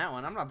BF'd on that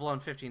one. I'm not blowing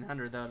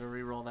 1,500 though to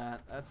reroll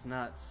that. That's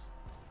nuts.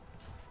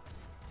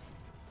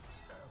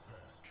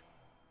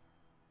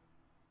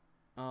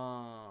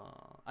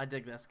 I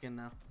dig that skin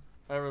now.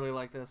 I really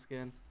like that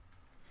skin.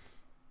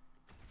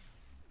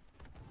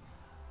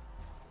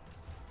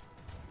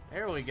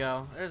 There we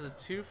go. There's a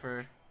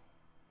twofer.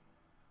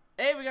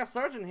 Hey, we got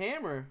Sergeant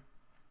Hammer.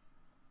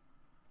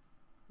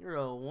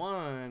 Hero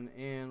 1,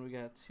 and we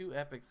got 2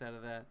 epics out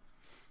of that.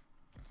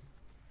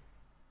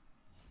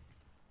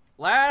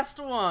 Last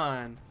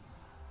one.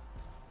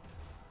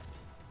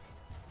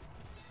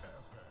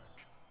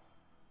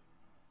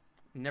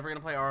 Never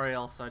gonna play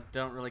Ariel, so I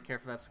don't really care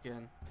for that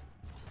skin.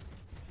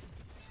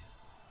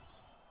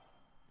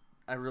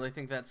 I really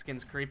think that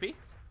skin's creepy.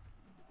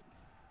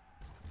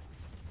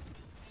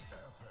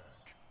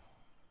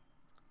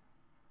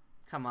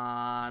 Come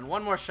on,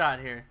 one more shot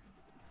here.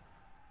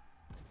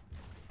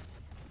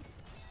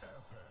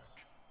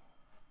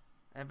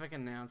 Epic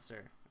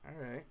announcer.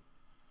 Alright.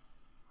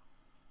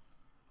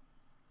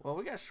 Well,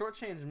 we got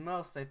shortchanged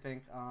most, I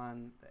think,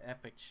 on the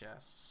epic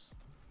chests.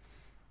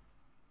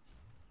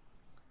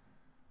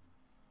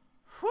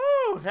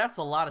 Whew, that's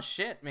a lot of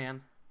shit,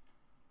 man.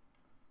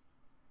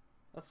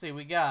 Let's see,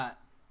 we got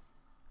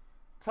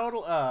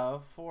total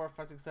of 4,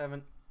 5, 6,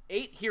 7,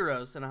 8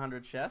 heroes in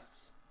 100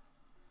 chests.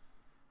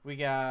 We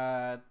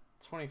got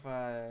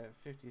 25,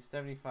 50,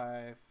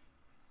 75,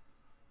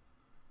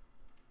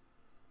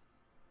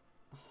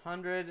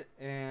 100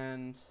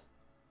 and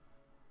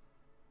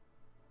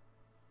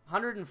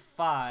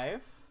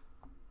 105.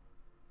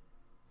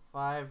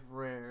 5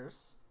 rares.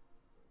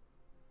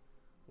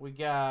 We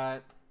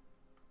got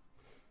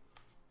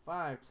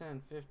 5,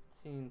 10,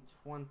 15,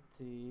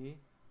 20,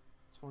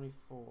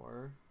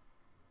 24,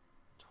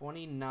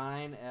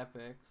 29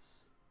 epics.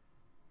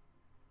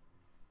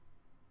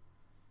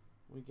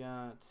 We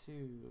got 2,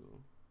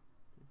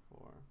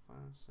 4, 5,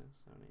 6,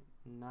 7,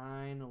 8,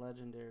 9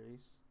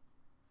 legendaries.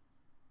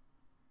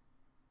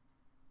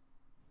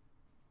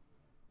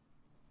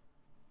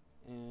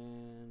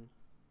 And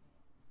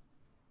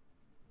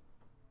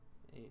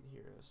 8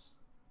 heroes.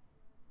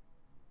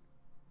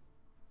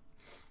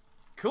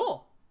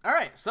 Cool. All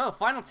right, so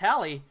final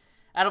tally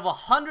out of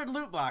 100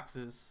 loot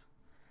boxes,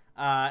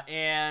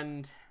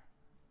 and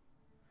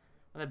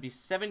well, that'd be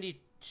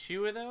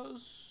 72 of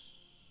those.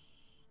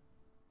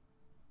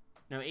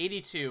 No,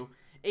 82.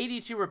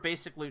 82 were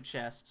basic loot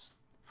chests,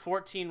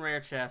 14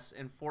 rare chests,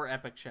 and 4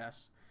 epic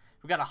chests.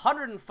 We got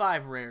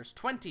 105 rares,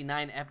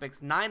 29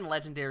 epics, 9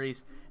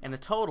 legendaries, and a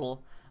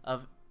total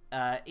of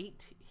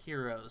 8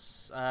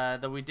 heroes.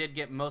 Though we did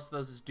get most of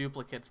those as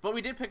duplicates, but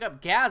we did pick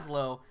up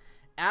Gazlowe,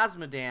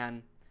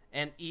 Azmodan,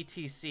 and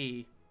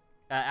ETC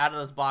out of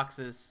those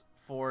boxes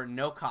for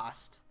no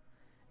cost,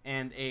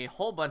 and a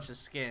whole bunch of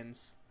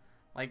skins.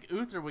 Like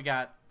Uther, we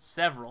got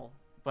several,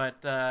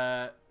 but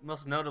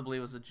most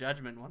notably was the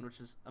Judgment one, which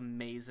is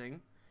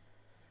amazing.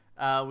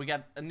 We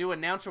got a new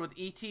announcer with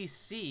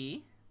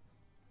ETC,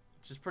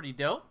 which is pretty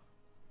dope.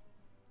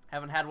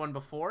 Haven't had one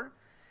before.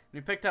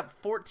 We picked up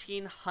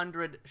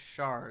 1,400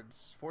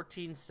 shards,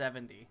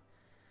 1,470.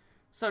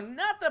 So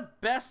not the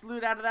best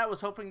loot out of that.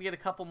 Was hoping to get a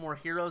couple more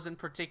heroes in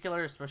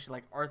particular, especially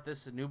like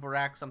Arthas and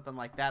Ubarak, something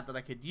like that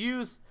I could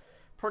use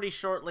pretty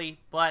shortly.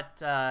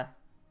 But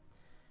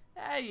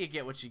you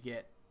get what you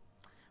get.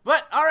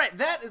 But all right,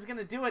 that is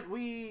gonna do it.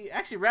 We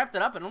actually wrapped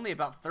it up in only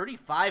about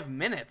 35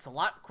 minutes, a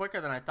lot quicker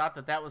than I thought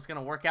that was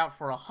gonna work out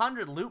for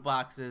 100 loot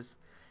boxes.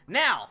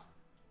 Now,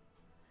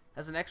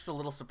 as an extra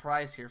little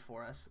surprise here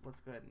for us, let's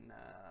go ahead and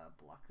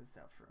block this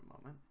out for a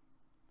moment.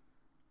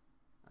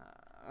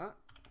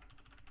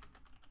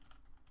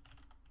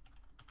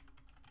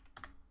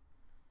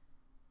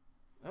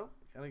 Oh,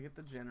 gotta get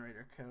the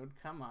generator code.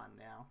 Come on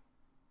now.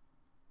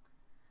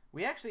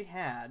 We actually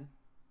had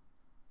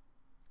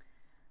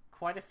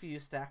quite a few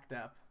stacked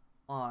up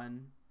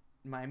on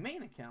my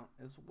main account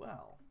as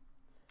well.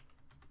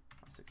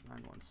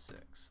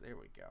 6916. There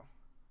we go.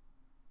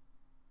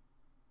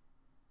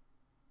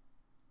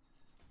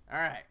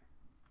 Alright.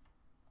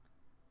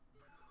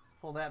 Let's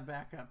pull that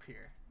back up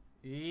here.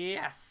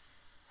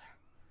 Yes!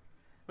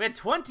 We had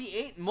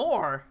 28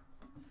 more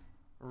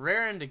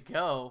raring to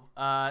go.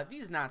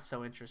 These not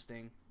so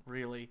interesting,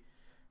 really.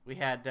 We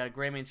had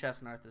Greymane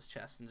chest and Arthas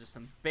chest and just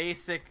some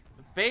basic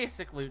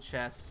loot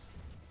chests.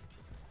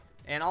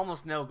 And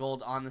almost no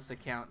gold on this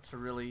account to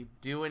really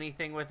do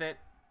anything with it.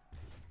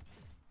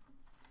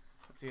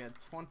 So we had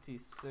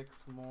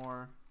 26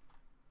 more.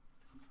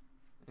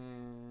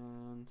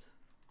 And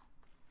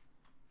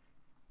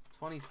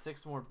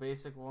 26 more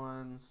basic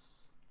ones.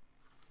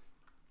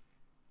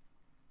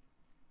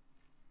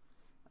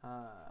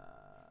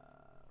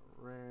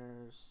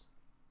 Rares.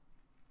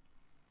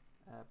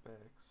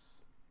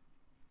 Epics.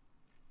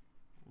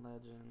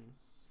 Legends.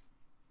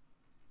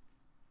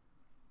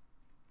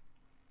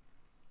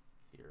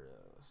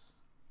 Heroes.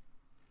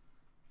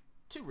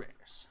 2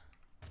 rares.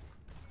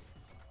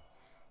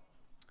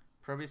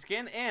 Proby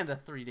skin and a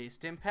 3-day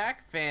stim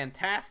pack.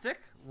 Fantastic.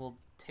 We'll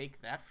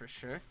take that for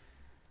sure.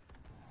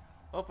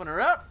 Open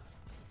her up.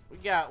 We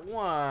got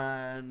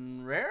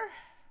 1 rare.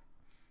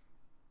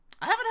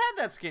 I haven't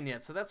had that skin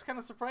yet, so that's kind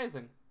of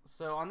surprising.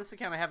 So on this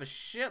account, I have a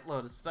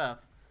shitload of stuff.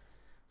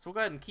 So we'll go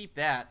ahead and keep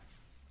that.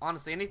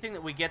 Honestly, anything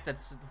that we get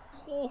that's...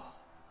 Whoa.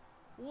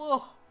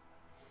 Whoa.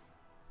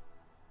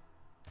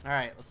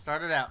 Alright, let's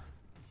start it out.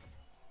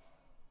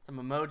 Some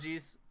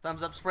emojis.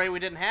 Thumbs up spray we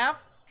didn't have.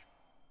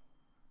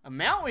 A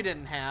mount we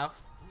didn't have.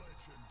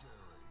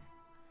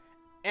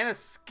 And a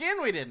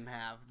skin we didn't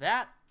have.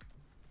 That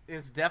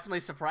is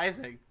definitely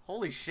surprising.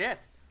 Holy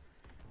shit.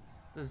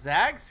 The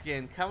Zag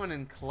skin coming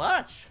in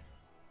clutch.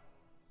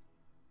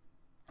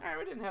 Alright,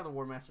 we didn't have the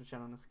War Master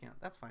channel on this account.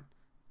 That's fine.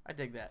 I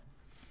dig that.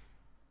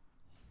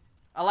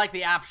 I like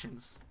the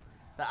options.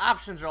 The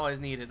options are always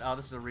needed. Oh,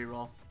 this is a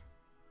reroll.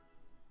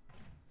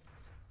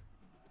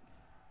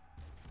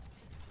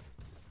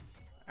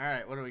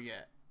 Alright, what do we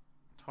get?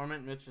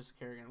 Torment Mitch's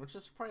Kerrigan, which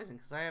is surprising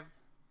because I have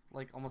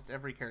like almost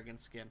every Kerrigan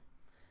skin.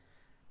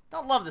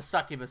 Don't love the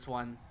Succubus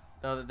one,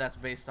 though, that's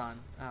based on.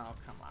 Oh,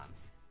 come on.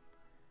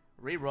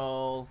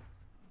 Reroll.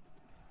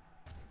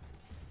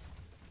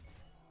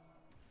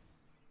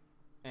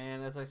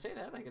 And as I say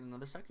that, I get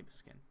another Succubus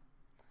skin.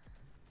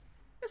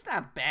 It's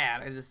not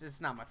bad,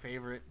 it's not my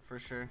favorite for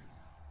sure.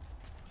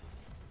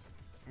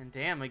 And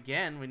damn,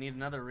 again, we need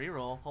another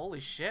reroll. Holy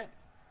shit.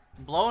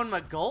 I'm blowing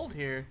my gold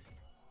here.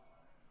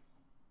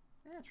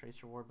 Yeah,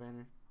 Tracer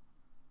Warbanner.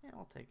 Yeah,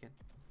 I'll take it.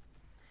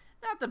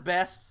 Not the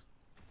best.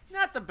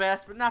 Not the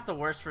best, but not the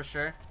worst for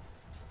sure.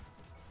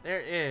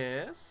 There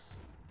is...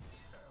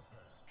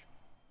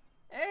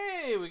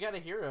 Hey, we got a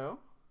hero.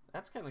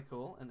 That's kind of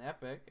cool. An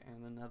epic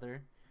and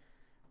another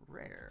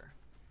rare.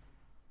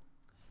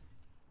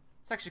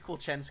 It's actually a cool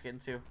Chen skin,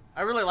 too.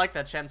 I really like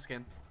that Chen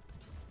skin.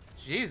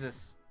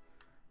 Jesus.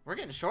 We're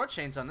getting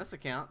shortchanged on this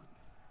account.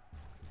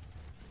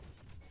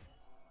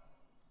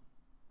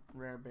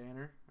 Rare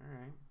banner.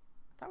 Alright.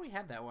 I thought we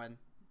had that one.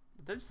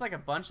 There's just like a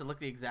bunch that look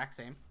the exact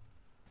same.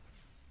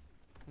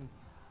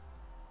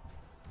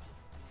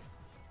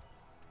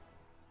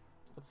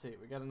 Let's see.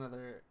 We got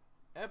another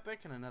epic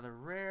and another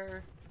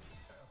rare.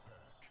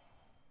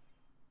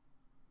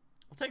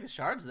 We'll take the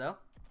shards, though.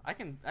 I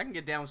can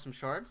get down with some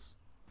shards.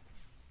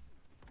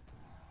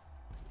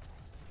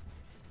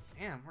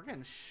 Damn, we're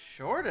getting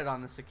shorted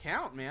on this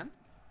account, man.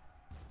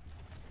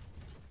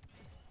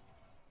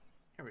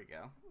 Here we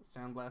go.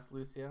 Sound Blast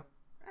Lucio.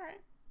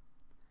 Alright.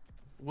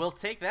 We'll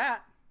take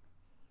that.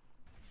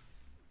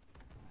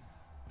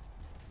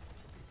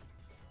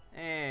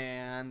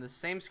 And the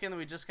same skin that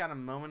we just got a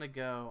moment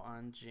ago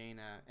on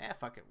Jaina.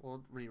 Fuck it.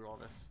 We'll re-roll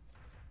this.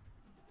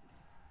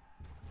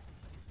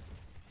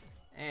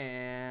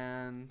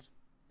 And...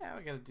 yeah,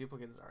 we got a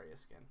duplicate Zarya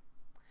skin.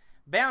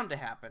 Bound to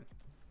happen.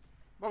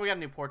 Well, we got a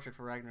new portrait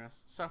for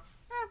Ragnaros, so...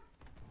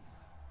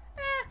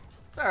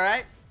 it's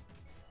alright.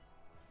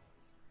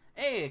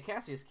 Hey, a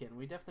Cassia skin.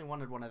 We definitely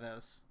wanted one of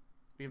those.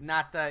 We've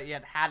not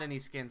yet had any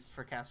skins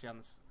for Cassia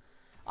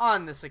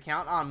on this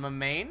account, on my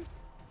main.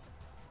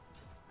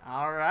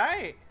 All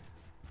right.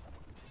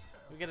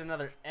 We get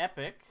another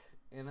epic,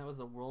 and that was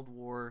a World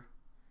War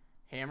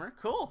hammer.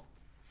 Cool.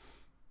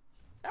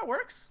 That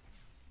works.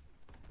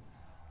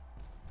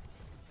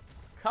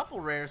 Couple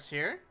rares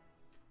here.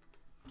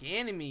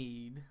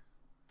 Ganymede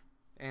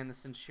and the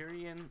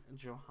Centurion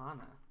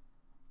Johanna.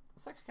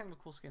 That's actually kind of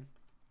a cool skin.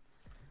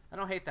 I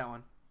don't hate that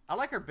one. I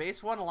like her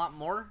base one a lot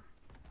more.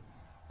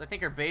 So I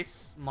think her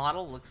base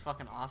model looks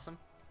fucking awesome.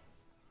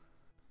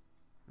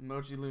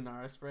 Emoji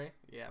Lunara spray.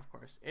 Yeah, of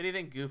course.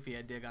 Anything goofy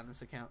I dig on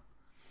this account.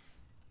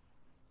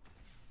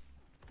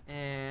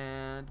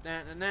 And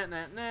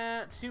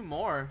two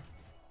more.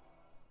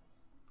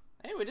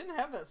 Hey, we didn't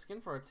have that skin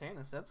for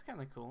Artanis. That's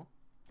kind of cool.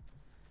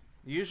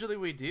 Usually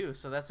we do,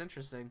 so that's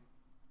interesting.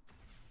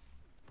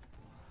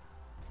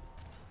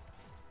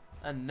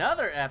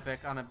 Another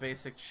epic on a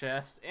basic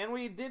chest, and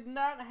we did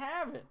not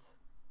have it.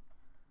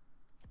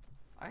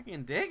 I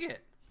can dig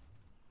it.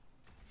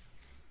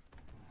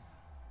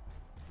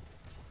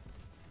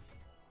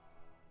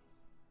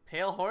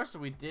 Pale Horse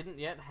we didn't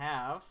yet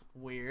have.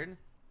 Weird.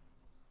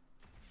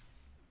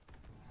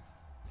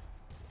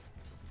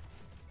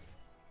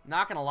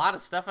 Knocking a lot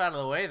of stuff out of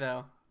the way,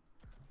 though.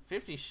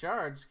 50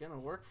 shards gonna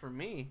work for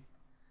me.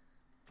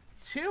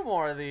 2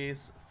 more of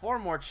these. 4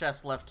 more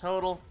chests left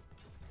total.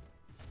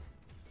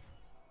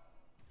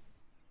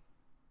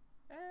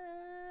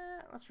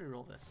 Let's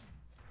reroll this.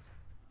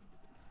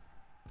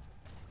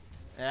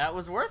 That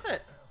was worth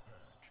it.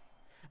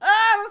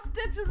 Ah, the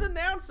Stitches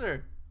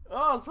announcer. Oh,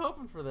 I was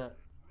hoping for that.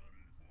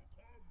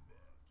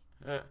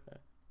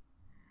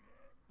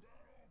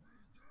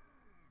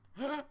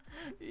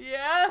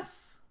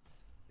 Yes.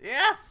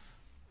 Yes.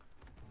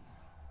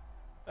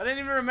 I didn't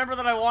even remember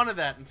that I wanted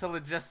that until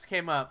it just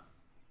came up.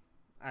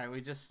 All right, we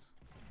just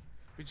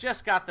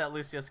got that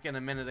Lucio skin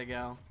a minute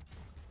ago.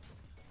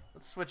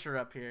 Let's switch her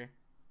up here.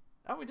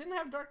 Oh, we didn't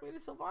have Dark Lady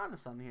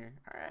Sylvanas on here.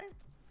 All right.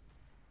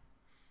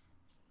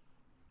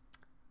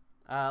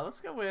 Let's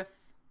go with...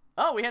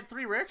 Oh, we had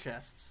 3 rare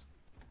chests.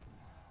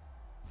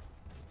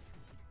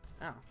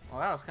 Oh,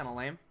 well, that was kind of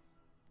lame.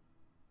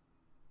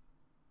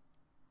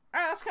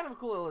 All right, that's kind of a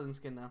cool Illidan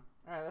skin, though.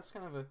 All right, that's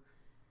kind of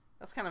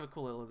a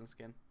cool Illidan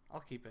skin.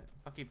 I'll keep it.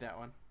 I'll keep that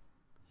one.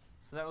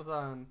 So that was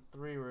on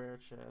 3 rare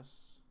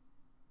chests.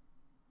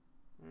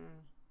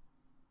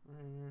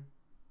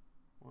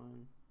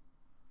 1.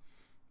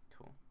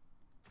 Cool.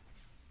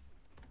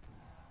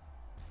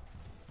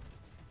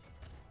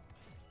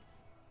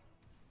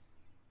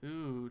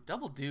 Ooh,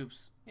 double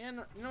dupes.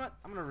 And you know what?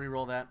 I'm gonna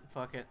re-roll that.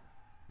 Fuck it.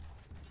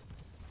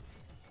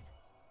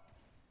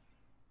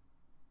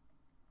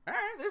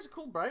 Alright, there's a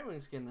cool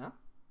Brightwing skin though.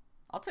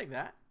 I'll take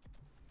that.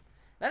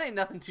 That ain't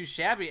nothing too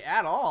shabby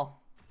at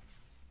all.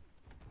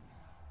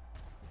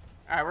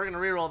 Alright, we're gonna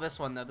re-roll this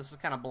one though. This is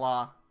kind of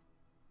blah.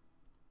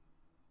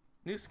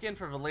 New skin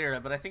for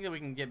Valeera, but I think that we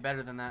can get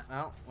better than that.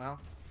 Oh, well.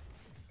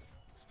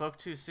 Spoke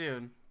too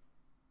soon.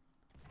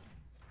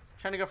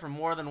 Trying to go for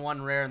more than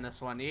 1 rare in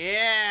this one.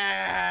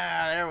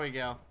 Yeah! There we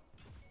go.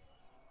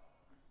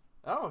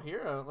 Oh,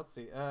 hero. Let's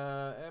see.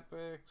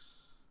 Epics.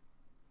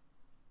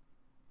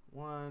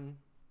 1.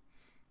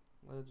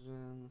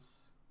 Legends.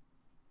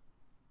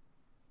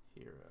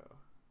 Hero.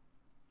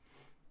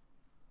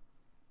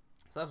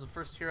 So that was the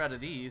first hero out of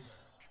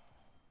these.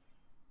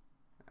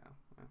 Oh,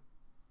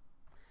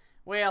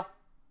 well.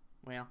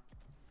 Well.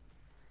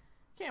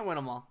 Can't win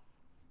them all.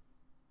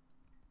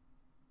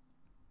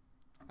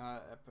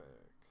 Epic.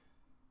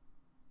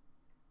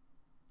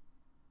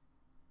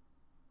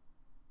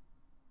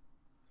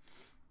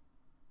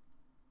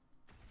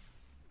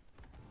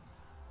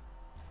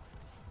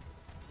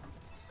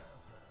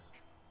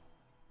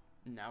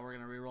 Now we're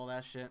gonna re-roll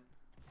that shit.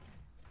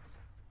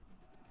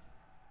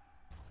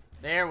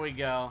 There we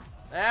go.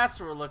 That's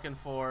what we're looking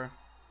for.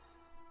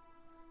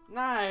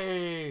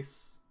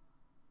 Nice.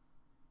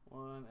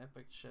 1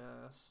 epic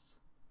chest.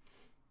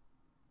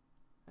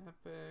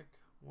 Epic.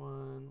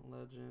 1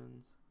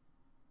 legend.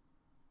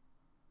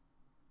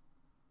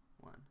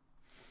 1.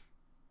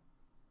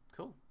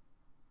 Cool.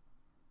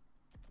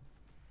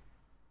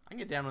 I can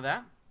get down with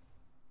that.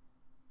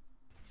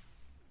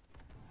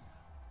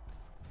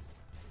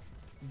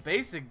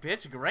 Basic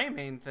bitch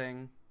Greymane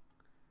thing.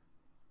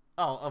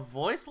 Oh, a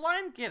voice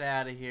line? Get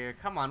out of here.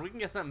 Come on, we can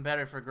get something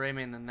better for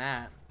Greymane than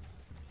that.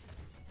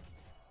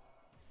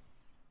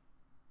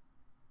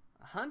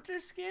 A hunter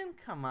skin?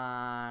 Come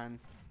on.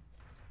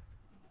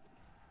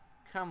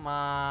 Come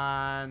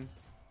on.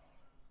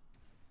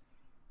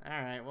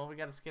 Alright, well we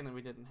got a skin that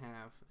we didn't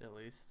have, at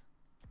least.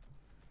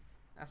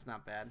 That's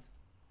not bad.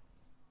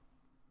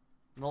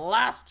 The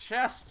last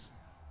chest!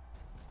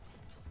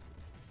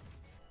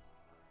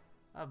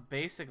 A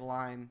basic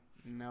line.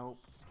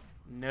 Nope.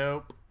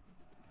 Nope.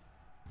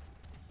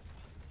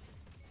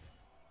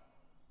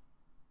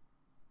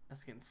 That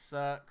skin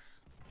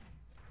sucks.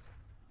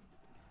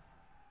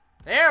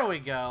 There we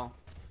go.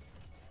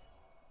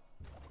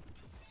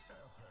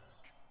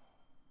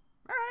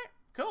 Alright,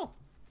 cool.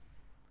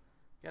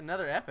 Got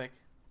another epic.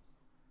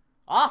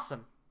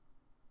 Awesome.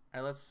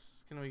 Alright,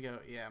 let's... Can we go...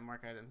 Yeah,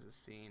 mark items as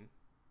seen.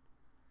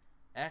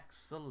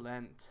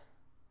 Excellent.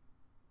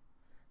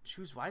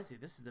 Choose wisely.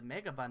 This is the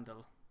mega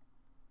bundle.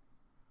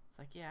 It's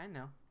like, yeah, I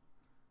know.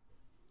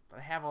 But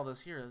I have all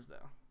those heroes,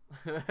 though.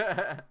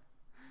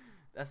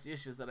 That's the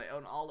issue, is that I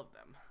own all of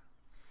them.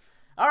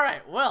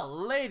 Alright, well,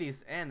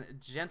 ladies and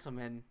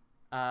gentlemen,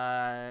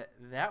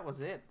 that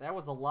was it. That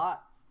was a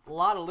lot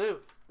of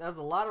loot. That was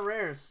a lot of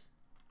rares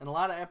and a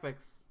lot of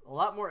epics. A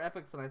lot more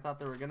epics than I thought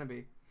there were going to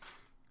be.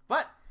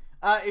 But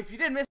if you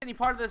didn't miss any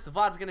part of this, the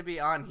VOD's going to be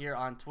on here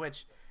on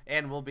Twitch,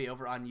 and will be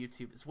over on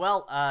YouTube as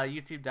well.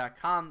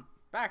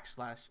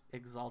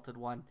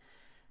 YouTube.com/Exalted1.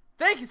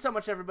 Thank you so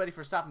much, everybody,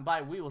 for stopping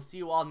by. We will see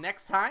you all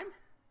next time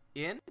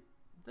in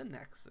the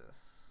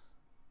Nexus.